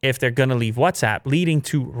if they're going to leave WhatsApp, leading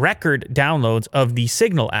to record downloads of the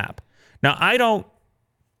Signal app. Now, I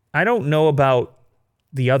don't know about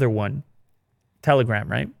the other one, Telegram,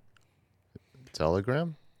 right?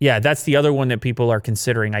 Telegram? Yeah, that's the other one that people are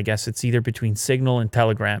considering. I guess it's either between Signal and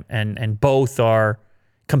Telegram, and both are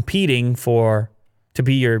competing to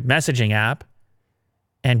be your messaging app,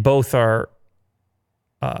 and both are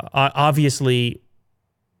obviously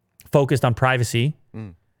focused on privacy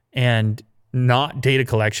and not data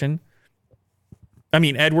collection. I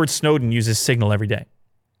mean, Edward Snowden uses Signal every day,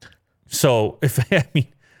 so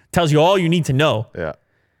tells you all you need to know. Yeah.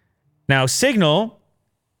 Now, Signal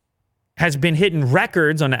has been hitting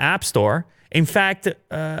records on the App Store. In fact,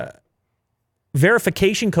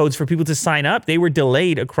 verification codes for people to sign up, they were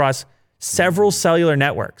delayed across several cellular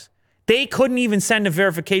networks. They couldn't even send the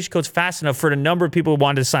verification codes fast enough for the number of people who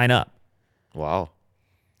wanted to sign up. Wow.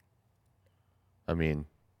 I mean,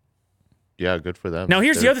 yeah, good for them. Now,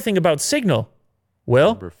 here's the other thing about Signal. Will?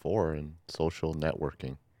 Number 4 in social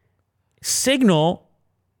networking. Signal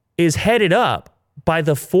is headed up by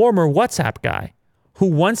the former WhatsApp guy, who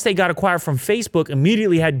once they got acquired from Facebook,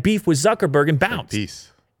 immediately had beef with Zuckerberg and bounced.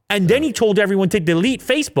 Peace. And then he told everyone to delete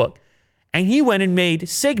Facebook. And he went and made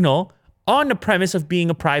Signal on the premise of being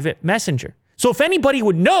a private messenger. So if anybody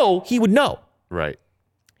would know, he would know. Right.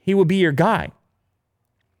 He would be your guy.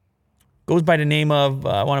 Goes by the name of,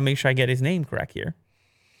 I want to make sure I get his name correct here.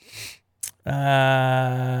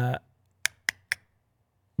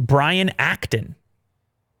 Brian Acton,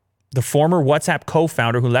 the former WhatsApp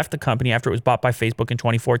co-founder who left the company after it was bought by Facebook in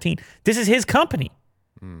 2014. This is his company.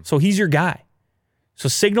 So he's your guy. So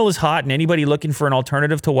Signal is hot, and anybody looking for an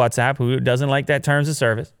alternative to WhatsApp who doesn't like that terms of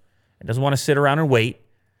service and doesn't want to sit around and wait,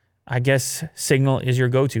 I guess Signal is your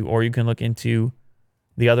go-to. Or you can look into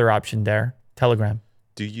the other option there, Telegram.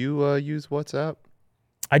 Do you use WhatsApp?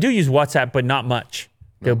 I do use WhatsApp, but not much.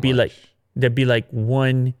 There'll be like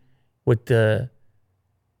one with the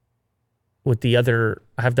other.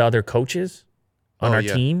 I have the other coaches on our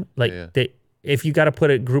team. Like if you got to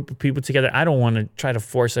put a group of people together, I don't want to try to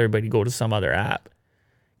force everybody to go to some other app.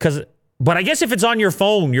 But I guess if it's on your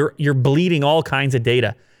phone, you're bleeding all kinds of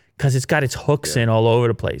data because it's got its hooks in all over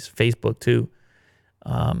the place. Facebook too.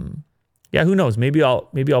 Who knows? Maybe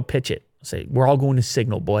I'll pitch it. Say we're all going to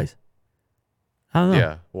Signal, boys. I don't know.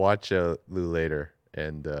 Yeah, watch Lou later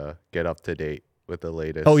and get up to date with the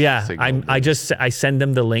latest. Oh yeah, Signal I send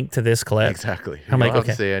them the link to this clip. Exactly. I'm you like, don't okay,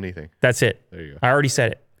 have to say anything. That's it. There you go. I already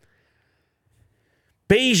said it.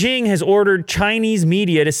 Beijing has ordered Chinese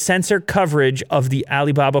media to censor coverage of the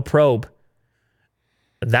Alibaba probe.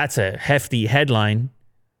 That's a hefty headline.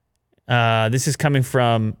 This is coming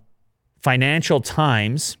from Financial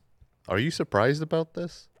Times. Are you surprised about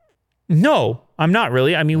this? No, I'm not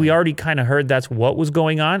really. I mean, we already kind of heard that's what was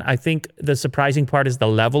going on. I think the surprising part is the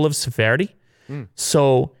level of severity.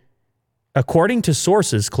 So, according to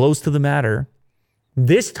sources close to the matter,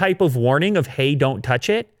 this type of warning of, hey, don't touch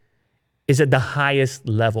it, is at the highest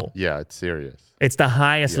level. Yeah, it's serious. It's the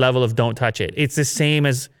highest level of don't touch it. It's the same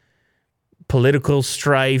as political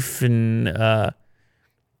strife, and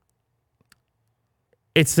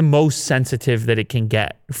it's the most sensitive that it can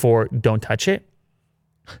get for don't touch it.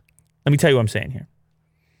 Let me tell you what I'm saying here.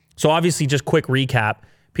 So obviously, just quick recap.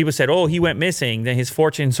 People said, oh, he went missing. Then his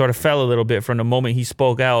fortune sort of fell a little bit from the moment he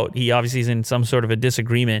spoke out. He obviously is in some sort of a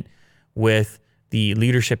disagreement with the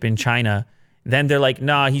leadership in China. Then they're like,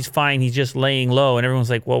 nah, he's fine. He's just laying low. And everyone's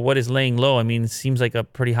like, well, what is laying low? I mean, it seems like a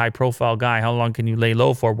pretty high profile guy. How long can you lay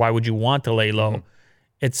low for? Why would you want to lay low?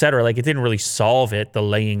 Et cetera. Like, it didn't really solve it, the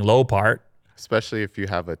laying low part. Especially if you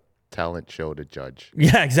have a talent show to judge.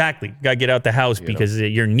 Yeah, exactly. Got to get out the house because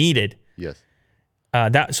you're needed. Yes.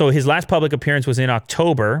 So his last public appearance was in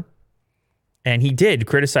October, and he did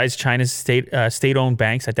criticize China's state-owned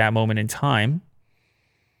banks at that moment in time.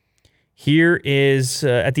 Here is,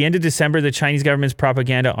 at the end of December, the Chinese government's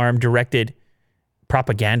propaganda arm.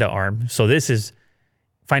 So this is,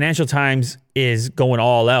 Financial Times is going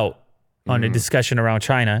all out on a discussion around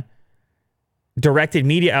China. directed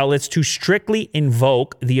media outlets to strictly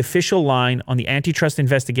invoke the official line on the antitrust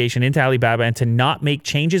investigation into Alibaba and to not make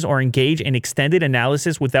changes or engage in extended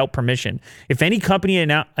analysis without permission. If any company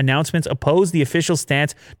announcements oppose the official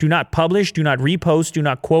stance, do not publish, do not repost, do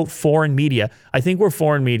not quote foreign media. I think we're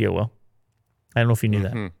foreign media, Will. I don't know if you knew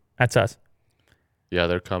that. That's us. Yeah,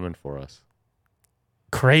 they're coming for us.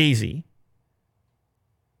 Crazy.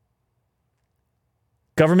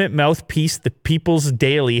 Government mouthpiece The People's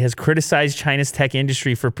Daily has criticized China's tech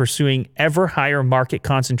industry for pursuing ever higher market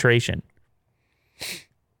concentration.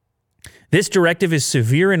 This directive is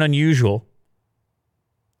severe and unusual.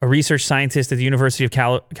 A research scientist at the University of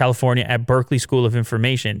California at Berkeley School of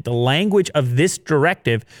Information. The language of this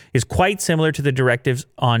directive is quite similar to the directives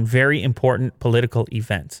on very important political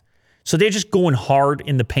events. So they're just going hard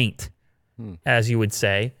in the paint, as you would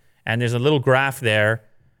say. And there's a little graph there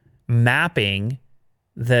mapping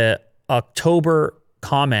the October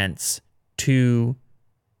comments to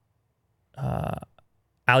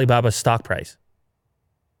Alibaba's stock price.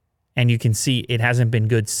 And you can see it hasn't been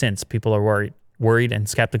good since. People are worried and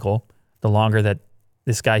skeptical the longer that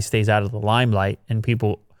this guy stays out of the limelight, and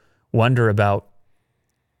people wonder about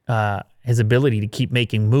his ability to keep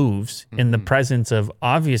making moves in the presence of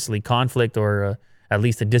obviously conflict or at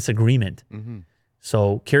least a disagreement.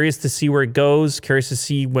 So curious to see where it goes, curious to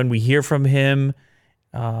see when we hear from him.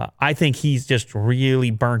 I think he's just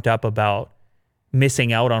really burnt up about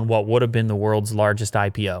missing out on what would have been the world's largest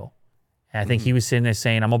IPO. And I think he was sitting there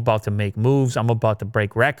saying, I'm about to make moves. I'm about to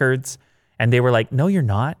break records. And they were like, no, you're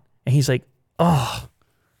not. And he's like, oh,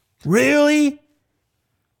 really?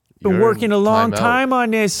 Been You're working a long time out, time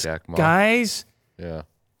on this, Jack Ma. guys. Yeah.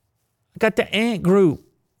 I got the Ant Group.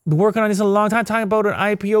 Been working on this a long time, talking about an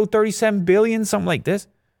IPO, 37 billion, something like this.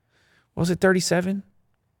 What was it, 37?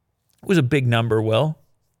 It was a big number, Will.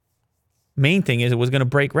 Main thing is it was going to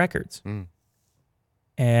break records.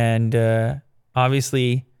 And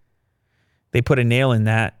obviously they put a nail in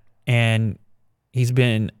that, and he's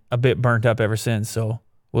been a bit burnt up ever since. So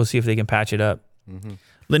we'll see if they can patch it up.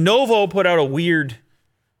 Lenovo put out a weird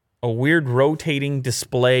rotating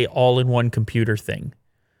display all-in-one computer thing,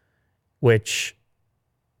 which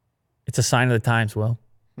it's a sign of the times, Will.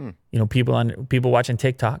 You know, people watching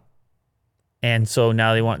TikTok. And so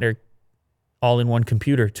now they want their all-in-one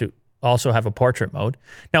computer to also have a portrait mode.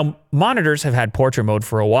 Now, monitors have had portrait mode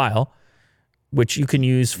for a while, which you can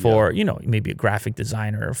use for, you know, maybe a graphic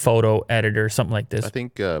designer, a photo editor, something like this. I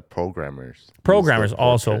think programmers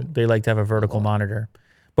Also, they like to have a vertical monitor.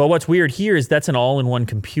 But what's weird here is that's an all-in-one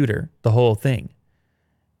computer, the whole thing.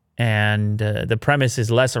 And the premise is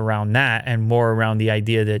less around that and more around the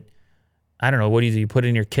idea that, I don't know, what do you put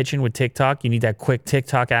in your kitchen with TikTok? You need that quick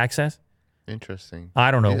TikTok access? Interesting. I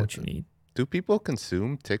don't know what you need. Do people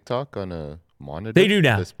consume TikTok on a monitor They do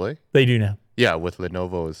now. display? They do now. Yeah, with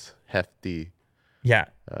Lenovo's hefty. Yeah.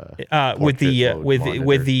 With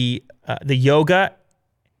the Yoga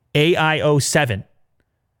AIO7.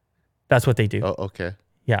 That's what they do. Oh, okay.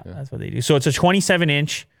 Yeah, that's what they do. So it's a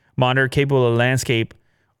 27-inch monitor capable of landscape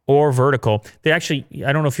or vertical. They actually,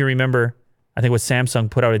 I don't know if you remember, I think what Samsung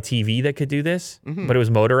put out a TV that could do this, but it was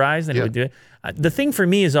motorized and it would do it. The thing for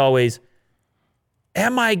me is always,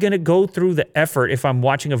 am I going to go through the effort if I'm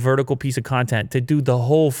watching a vertical piece of content to do the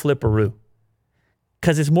whole flipperoo?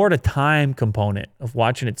 Because it's more the time component of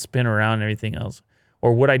watching it spin around and everything else.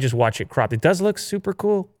 Or would I just watch it cropped? It does look super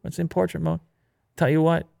cool. It's in portrait mode. Tell you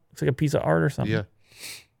what, looks like a piece of art or something. Yeah.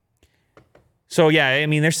 So yeah, I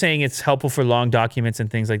mean, they're saying it's helpful for long documents and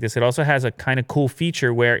things like this. It also has a kind of cool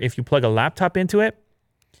feature where if you plug a laptop into it,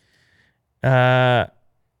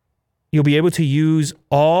 you'll be able to use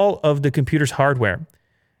all of the computer's hardware.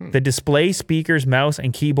 The display, speakers, mouse,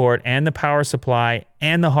 and keyboard, and the power supply,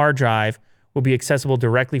 and the hard drive will be accessible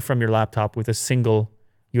directly from your laptop with a single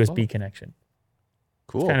USB connection.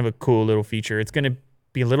 Cool. It's kind of a cool little feature. It's going to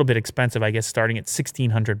be a little bit expensive, I guess, starting at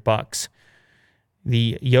 $1,600.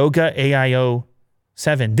 The Yoga AIO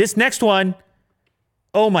 7. This next one,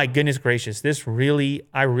 oh my goodness gracious.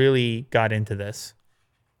 I really got into this.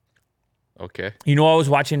 Okay. You know, I was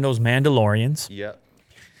watching those Mandalorians. Yeah.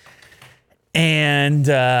 And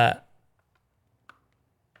I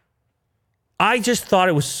just thought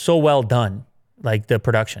it was so well done, like the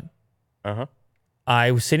production. Uh-huh.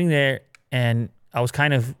 I was sitting there and I was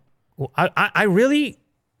kind of, I really,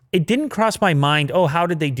 it didn't cross my mind, oh, how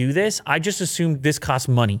did they do this? I just assumed this cost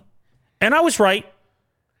money. And I was right.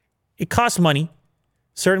 It costs money.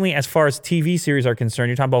 Certainly as far as TV series are concerned,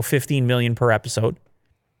 you're talking about $15 million per episode.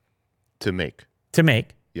 To make.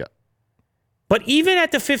 Yeah. But even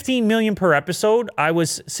at the $15 million per episode, I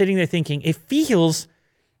was sitting there thinking, it feels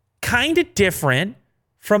kind of different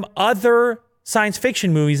from other science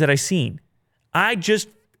fiction movies that I've seen. I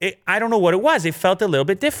don't know what it was. It felt a little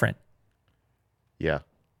bit different. Yeah.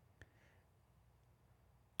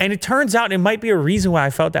 And it turns out it might be a reason why I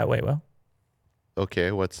felt that way, Will.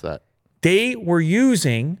 Okay, what's that? They were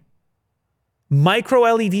using micro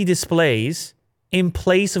LED displays in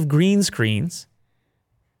place of green screens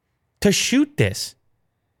to shoot this.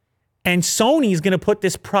 And Sony's going to put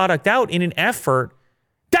this product out in an effort.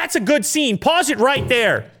 That's a good scene. Pause it right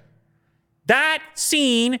there. That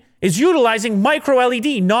scene is utilizing micro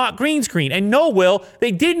LED, not green screen. And no, Will,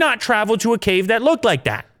 they did not travel to a cave that looked like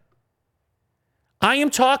that. I am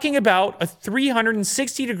talking about a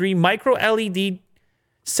 360-degree micro LED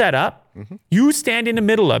setup. Mm-hmm. You stand in the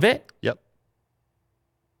middle of it. Yep.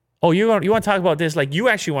 Oh, you want to talk about this? Like, you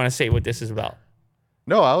actually want to say what this is about?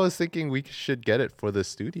 No, I was thinking we should get it for the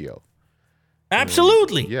studio.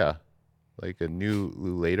 Absolutely. Yeah. Like a new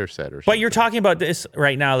later set or something. But you're talking about this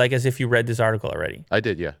right now like as if you read this article already. I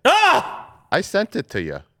did, yeah. Ah! I sent it to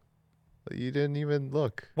you. You didn't even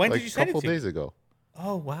look. When like did you send it to a couple days ago.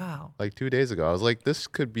 Oh, wow. Like 2 days ago. I was like, this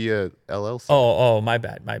could be a LL set. Oh, my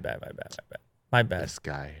bad. My bad. This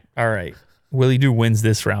guy. All right. Willie Doo wins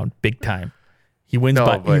this round big time. He wins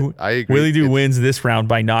I agree. Willie Doo wins this round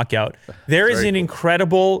by knockout. There is an cool.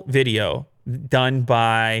 incredible video done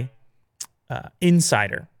by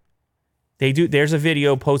Insider. There's a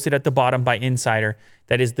video posted at the bottom by Insider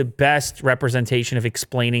that is the best representation of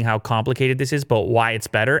explaining how complicated this is, but why it's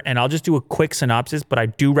better. And I'll just do a quick synopsis, but I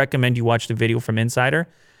do recommend you watch the video from Insider.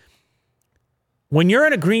 When you're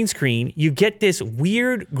on a green screen, you get this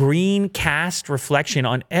weird green cast reflection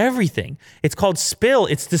on everything. It's called spill.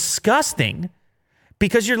 It's disgusting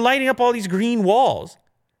because you're lighting up all these green walls.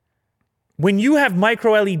 When you have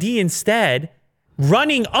micro LED instead,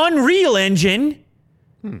 running Unreal Engine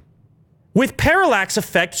with parallax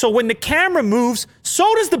effect, so when the camera moves,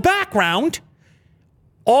 so does the background.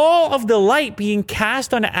 All of the light being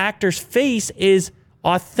cast on the actor's face is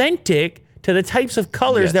authentic to the types of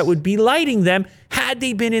colors that would be lighting them had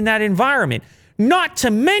they been in that environment. Not to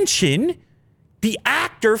mention, the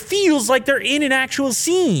actor feels like they're in an actual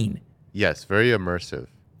scene. Yes, very immersive.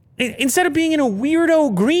 Instead of being in a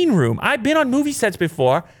weirdo green room. I've been on movie sets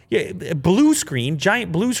before, blue screen,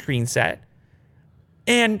 giant blue screen set,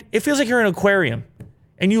 and it feels like you're in an aquarium.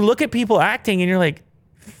 And you look at people acting and you're like,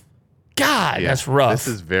 God, that's rough. This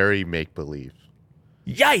is very make-believe.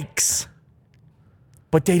 Yikes.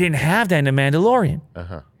 But they didn't have that in The Mandalorian.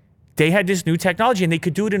 Uh-huh. They had this new technology and they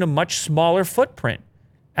could do it in a much smaller footprint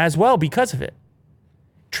as well because of it.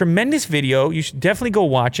 Tremendous video. You should definitely go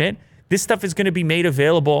watch it. This stuff is going to be made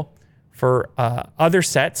available for other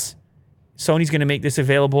sets. Sony's going to make this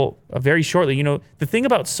available very shortly. You know, the thing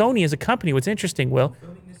about Sony as a company, what's interesting, Will,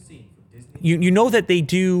 you know that they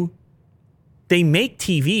make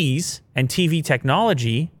TVs and TV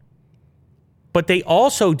technology, but they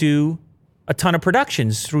also do a ton of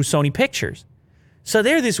productions through Sony Pictures. So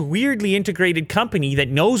they're this weirdly integrated company that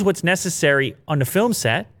knows what's necessary on the film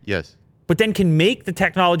set. Yes. But then can make the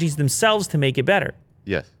technologies themselves to make it better.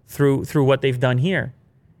 Yes. Through what they've done here.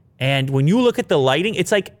 And when you look at the lighting,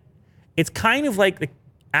 it's kind of like the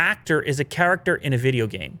actor is a character in a video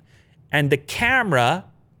game. And the camera,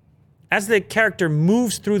 as the character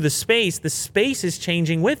moves through the space is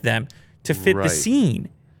changing with them to fit the scene.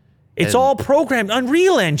 It's all programmed.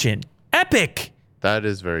 Unreal Engine. Epic. That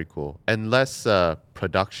is very cool. And less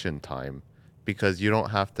production time because you don't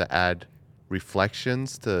have to add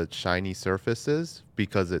reflections to shiny surfaces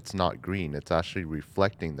because it's not green. It's actually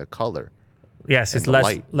reflecting the color. Yes, it's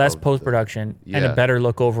less post-production and a better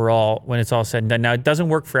look overall when it's all said and done. Now, it doesn't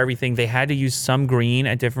work for everything. They had to use some green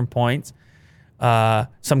at different points,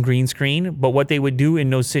 some green screen. But what they would do in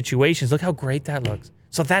those situations, look how great that looks.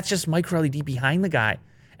 So that's just micro LED behind the guy.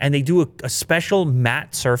 And they do a special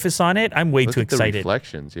matte surface on it. I'm way too excited. The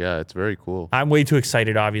reflections, yeah, it's very cool. I'm way too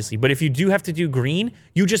excited, obviously. But if you do have to do green,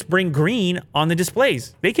 you just bring green on the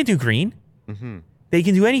displays. They can do green. Mm-hmm. They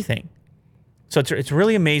can do anything. So it's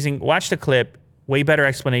really amazing. Watch the clip. Way better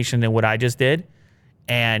explanation than what I just did.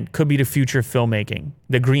 And could be the future of filmmaking.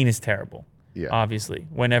 The green is terrible, obviously,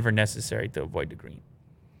 whenever necessary to avoid the green.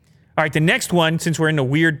 All right, the next one, since we're in the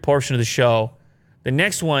weird portion of the show, the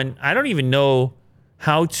next one, I don't even know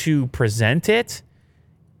how to present it.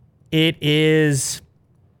 It is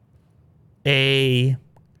a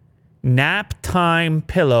nap time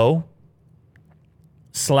pillow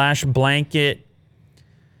 / blanket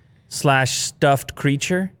 / stuffed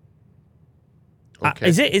creature. Okay.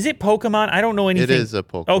 Is it Pokemon? I don't know anything. It is a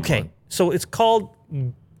Pokemon. Okay, so it's called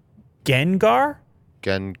Gengar?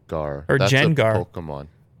 Gengar. Or That's Gengar. a Pokemon.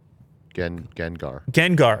 Gengar.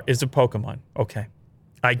 Gengar is a Pokemon. Okay.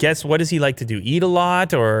 I guess, what does he like to do? Eat a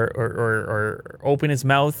lot or open his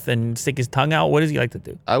mouth and stick his tongue out? What does he like to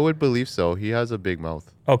do? I would believe so. He has a big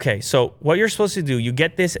mouth. Okay, so what you're supposed to do, you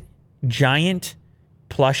get this giant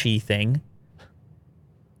plushie thing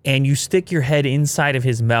and you stick your head inside of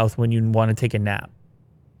his mouth when you want to take a nap.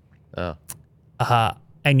 Oh.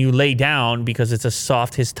 And you lay down because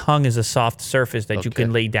his tongue is a soft surface that you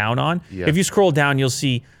can lay down on. Yeah. If you scroll down, you'll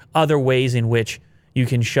see other ways in which you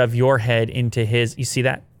can shove your head into his. You see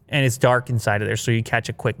that? And it's dark inside of there, so you catch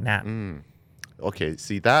a quick nap. Okay,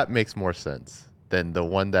 see, that makes more sense than the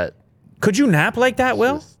one that... Could you nap like that,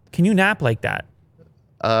 Will? Just- Can you nap like that?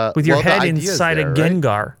 With your head the idea's inside there, a right?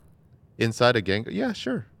 Gengar. Inside a Gengar? Yeah,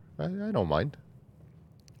 sure. I don't mind.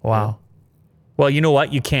 Wow. Well, you know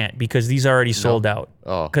what? You can't because these are already sold out.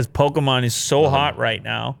 Oh. Because Pokemon is so hot right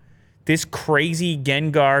now. This crazy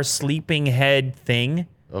Gengar sleeping head thing,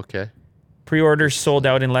 Okay. pre-orders sold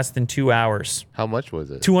out in less than 2 hours. How much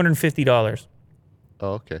was it? $250.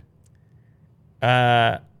 Oh, okay.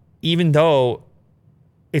 Even though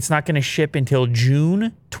it's not going to ship until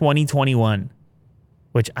June 2021,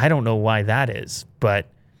 which I don't know why that is, but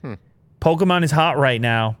Pokemon is hot right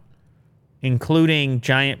now, including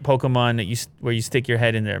giant Pokemon where you stick your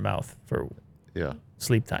head in their mouth for Yeah.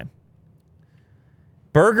 sleep time.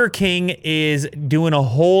 Burger King is doing a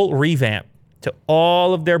whole revamp to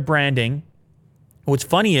all of their branding. What's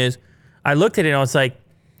funny is I looked at it and I was like,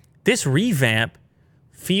 this revamp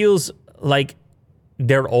feels like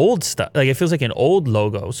their old stuff. Like it feels like an old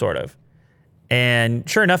logo, sort of. And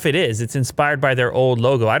sure enough, it is. It's inspired by their old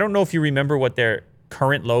logo. I don't know if you remember what their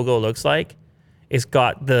current logo looks like. It's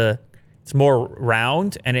more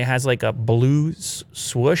round and it has like a blue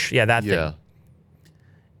swoosh. Yeah, that Yeah. thing.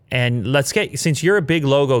 And since you're a big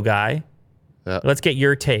logo guy, Yeah. let's get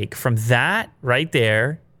your take from that right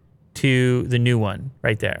there to the new one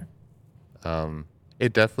right there.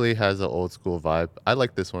 It definitely has an old school vibe. I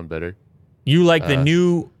like this one better. You like the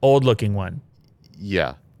new old looking one.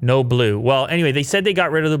 Yeah. No blue. Well, anyway, they said they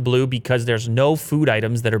got rid of the blue because there's no food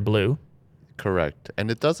items that are blue. Correct. And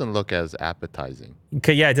it doesn't look as appetizing.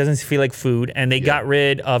 Okay, yeah, it doesn't feel like food. And they got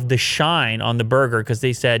rid of the shine on the burger because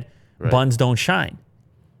they said buns don't shine,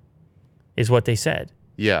 is what they said.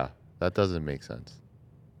 Yeah. That doesn't make sense.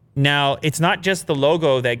 Now, it's not just the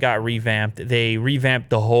logo that got revamped. They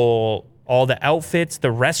revamped all the outfits,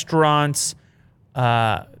 the restaurants.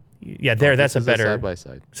 That's This a is better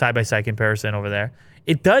side-by-side. side-by-side comparison over there.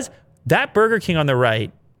 It does. That Burger King on the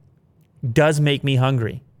right does make me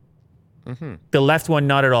hungry. The left one,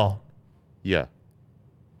 not at all. Yeah.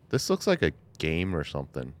 This looks like a game or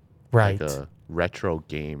something. Right. Like a retro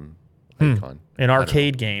game icon. An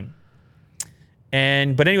arcade game.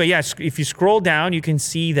 But anyway, yeah, if you scroll down, you can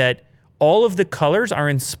see that all of the colors are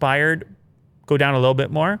inspired. Go down a little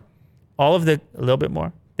bit more. A little bit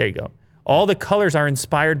more. There you go. All the colors are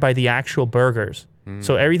inspired by the actual burgers.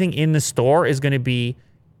 So everything in the store is going to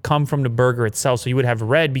come from the burger itself. So you would have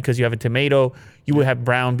red because you have a tomato. You would have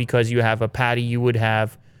brown because you have a patty. You would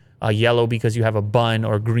have yellow because you have a bun,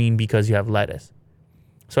 or green because you have lettuce.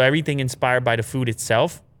 So everything inspired by the food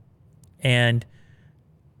itself. And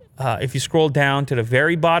if you scroll down to the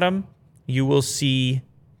very bottom, you will see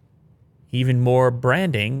even more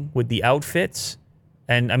branding with the outfits.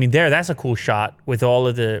 And I mean, that's a cool shot with all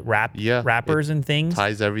of the wrappers and things.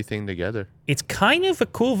 Ties everything together. It's kind of a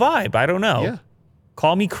cool vibe. I don't know. Yeah.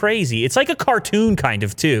 Call me crazy. It's like a cartoon kind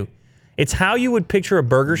of too. It's how you would picture a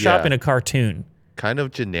burger shop Yeah. in a cartoon. Kind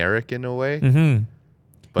of generic in a way.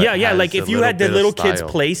 But Yeah. has Like a if you had the bit of little kids style.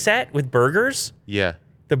 play set with burgers, Yeah.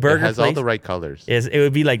 the burger It has all place the right colors. it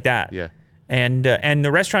would be like that. Yeah. And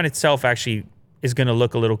the restaurant itself actually is going to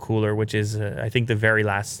look a little cooler, which is I think the very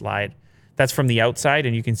last slide. That's from the outside,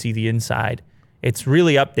 and you can see the inside. It's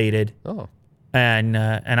really updated, Oh. and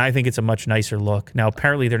I think it's a much nicer look. Now,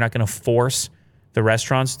 apparently, they're not going to force the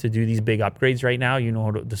restaurants to do these big upgrades right now. You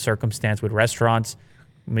know the circumstance with restaurants,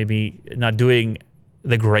 maybe not doing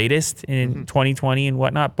the greatest in 2020 and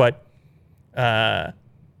whatnot, but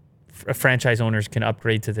franchise owners can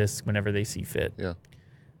upgrade to this whenever they see fit. Yeah.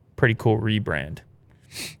 Pretty cool rebrand.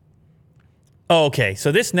 Oh, okay,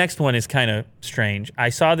 so this next one is kind of strange. I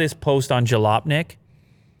saw this post on Jalopnik.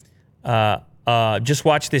 Just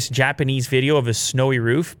watch this Japanese video of a snowy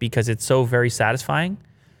roof because it's so very satisfying.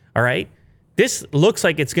 All right, this looks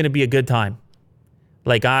like it's going to be a good time.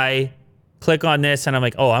 Like I click on this and I'm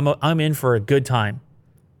like, oh, I'm in for a good time,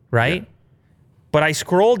 right? Yeah. But I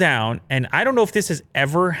scroll down and I don't know if this has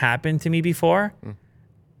ever happened to me before.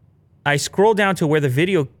 I scroll down to where the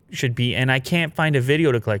video should be and I can't find a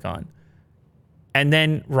video to click on. And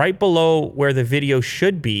then right below where the video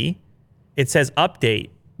should be, it says update.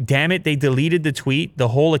 Damn it, they deleted the tweet, the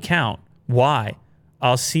whole account. Why?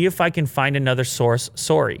 I'll see if I can find another source.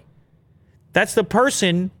 Sorry. That's the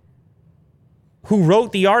person who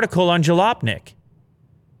wrote the article on Jalopnik.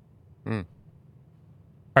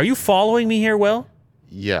 Are you following me here, Will?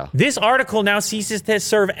 Yeah. This article now ceases to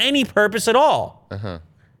serve any purpose at all. Uh-huh.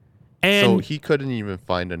 And So he couldn't even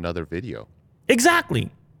find another video. exactly.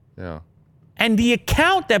 Yeah. And the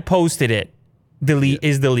account that posted it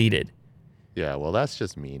is deleted. Yeah, well, that's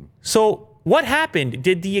just mean. So what happened?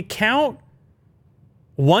 Did the account,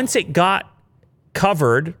 once it got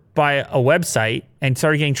covered by a website and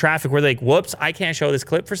started getting traffic, where they're like, whoops, I can't show this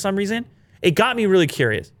clip for some reason? It got me really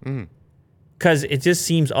curious because it just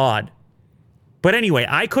seems odd. But anyway,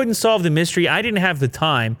 I couldn't solve the mystery. I didn't have the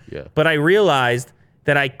time, but I realized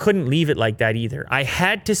that I couldn't leave it like that either. I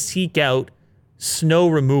had to seek out snow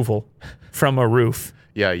removal from a roof.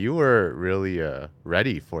 Yeah, you were really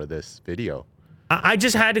ready for this video. I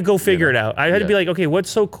just had to go figure it out. I had to be like, okay, what's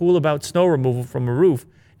so cool about snow removal from a roof?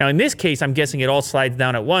 Now, in this case, I'm guessing it all slides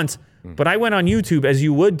down at once, but I went on YouTube, as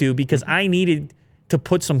you would do, because I needed to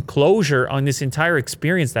put some closure on this entire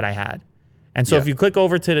experience that I had. And so if you click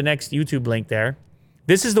over to the next YouTube link there,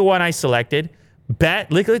 this is the one I selected.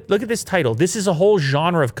 Look at this title. This is a whole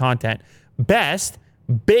genre of content. Best,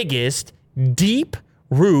 biggest, deep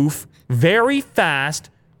roof, very fast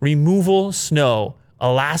removal snow,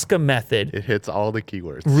 Alaska method. It hits all the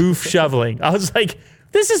keywords. Roof shoveling. I was like,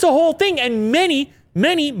 this is a whole thing. And many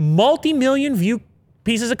multi-million view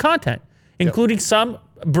pieces of content, including some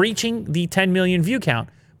breaching the 10 million view count.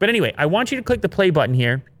 But anyway, I want you to click the play button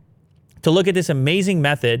here to look at this amazing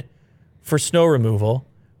method for snow removal,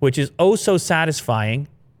 which is oh so satisfying,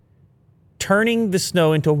 turning the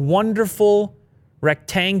snow into wonderful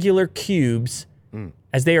rectangular cubes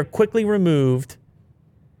as they are quickly removed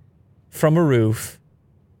from a roof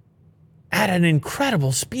at an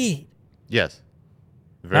incredible speed. Yes.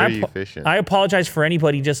 Very efficient. I apologize for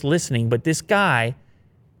anybody just listening, but this guy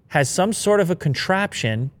has some sort of a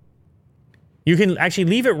contraption. You can actually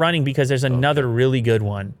leave it running because there's another really good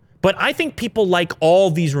one. But I think people like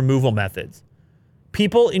all these removal methods.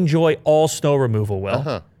 People enjoy all snow removal,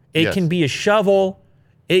 Will. It can be a shovel.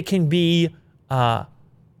 It can be a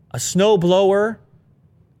snow blower.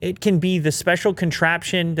 It can be the special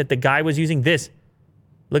contraption that the guy was using.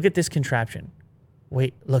 Look at this contraption.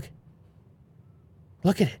 Wait, look.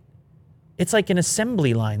 Look at it. It's like an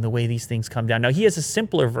assembly line, the way these things come down. Now, he has a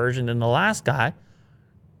simpler version than the last guy.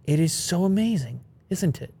 It is so amazing,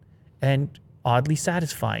 isn't it? And oddly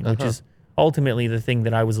satisfying, which is ultimately the thing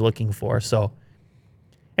that I was looking for. So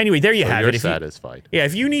anyway, there you have it. You're satisfied.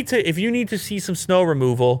 If you need to see some snow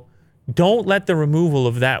removal, don't let the removal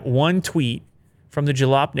of that one tweet from the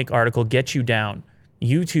Jalopnik article get you down.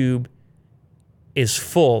 YouTube is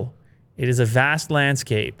full. It is a vast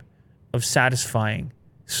landscape of satisfying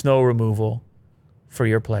snow removal for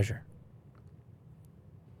your pleasure.